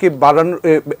 তাদেরকে বাড়ানো,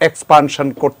 এক্সপানশন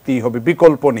করতেই হবে,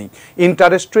 বিকল্প নেই।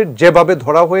 ইন্টারেস্ট রেট যেভাবে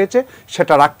ধরা হয়েছে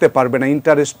সেটা রাখতে পারবে না,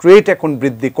 ইন্টারেস্ট রেট এখন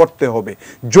বৃদ্ধি করতে হবে।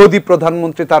 যদি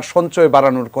প্রধানমন্ত্রী তার সঞ্চয়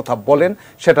বাড়ানোর কথা বলেন,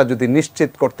 সেটা যদি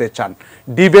নিশ্চিত করতে চান,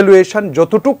 ডিভ্যালুয়েশন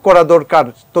যতটুক করা দরকার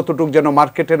ততটুক যেন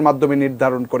মার্কেটের মাধ্যমে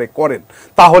নির্ধারণ করেন,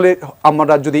 তাহলে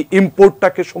আমরা যদি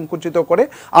ইম্পোর্টটাকে সংকুচিত করে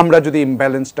আমরা যদি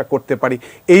ইমব্যালেন্সটা করতে পারি,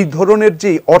 এই ধরনের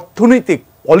যে অর্থনৈতিক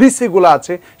পলিসিগুলো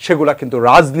আছে সেগুলা কিন্তু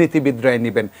রাজনীতিবিদরাই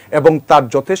নেবেন, এবং তার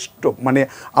যথেষ্ট মানে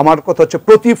আমার কথা হচ্ছে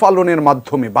প্রতিফলনের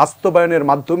মাধ্যমে, বাস্তবায়নের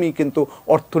মাধ্যমেই কিন্তু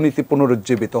অর্থনীতি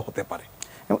পুনরুজ্জীবিত হতে পারে।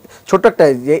 ছোট্ট একটা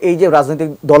যে এই যে রাজনৈতিক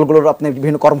দলগুলোর আপনি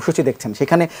বিভিন্ন কর্মসূচি দেখছেন,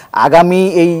 সেখানে আগামী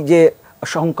এই যে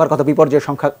সংখ্যার কথা, বিপর্যয়ের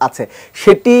সংখ্যা আছে,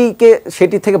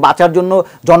 সেটি থেকে বাঁচার জন্য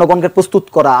জনগণকে প্রস্তুত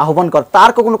করা, আহ্বান করা, তার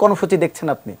কোনো কর্মসূচি দেখছেন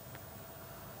আপনি?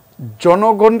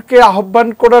 জনগণকে আহ্বান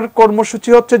করার কর্মসূচি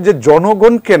হচ্ছে যে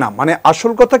জনগণকে না, মানে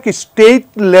আসল কথা কি, স্টেট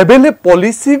লেভেলে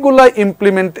পলিসিগুলা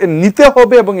নিতে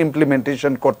হবে এবং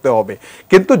ইমপ্লিমেন্টেশন করতে হবে।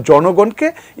 কিন্তু জনগণকে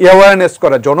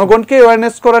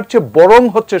অ্যাওয়ারনেস করার চেয়ে বরং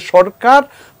হচ্ছে সরকার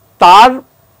তার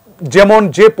যেমন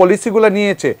যে পলিসিগুলো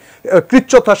নিয়েছে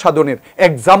কৃচ্ছতা সাধনের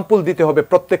এক্সাম্পল দিতে হবে।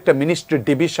 প্রত্যেকটা মিনিস্ট্রি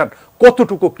ডিভিশন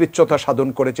কতটুকু কৃচ্ছতা সাধন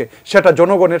করেছে সেটা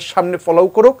জনগণের সামনে ফলো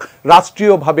করুক,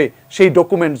 রাষ্ট্রীয়ভাবে সেই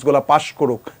ডকুমেন্টসগুলো পাশ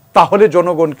করুক, তাহলে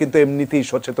জনগণ কিন্তু এমনিতেই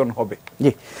সচেতন হবে।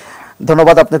 জি,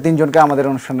 ধন্যবাদ আপনার তিনজনকে আমাদের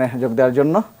অনুষ্ঠানে যোগ দেওয়ার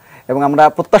জন্য, এবং আমরা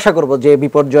প্রত্যাশা করব যে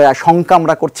বিপর্যয় আশঙ্কা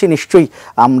আমরা করছি, নিশ্চয়ই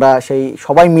আমরা সেই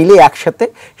সবাই মিলে একসাথে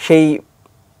সেই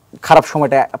খারাপ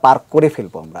সময়টা পার করে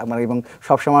ফেলবো আমরা, এবং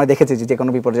সবসময় দেখেছি যে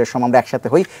কোনো বিপর্যয়ের সময় আমরা একসাথে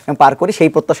হই এবং পার করি, সেই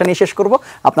প্রত্যাশা নিয়ে শেষ করব।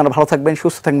 আপনারা ভালো থাকবেন,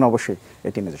 সুস্থ থাকবেন, অবশ্যই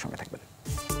এই টিমের সঙ্গে থাকবেন।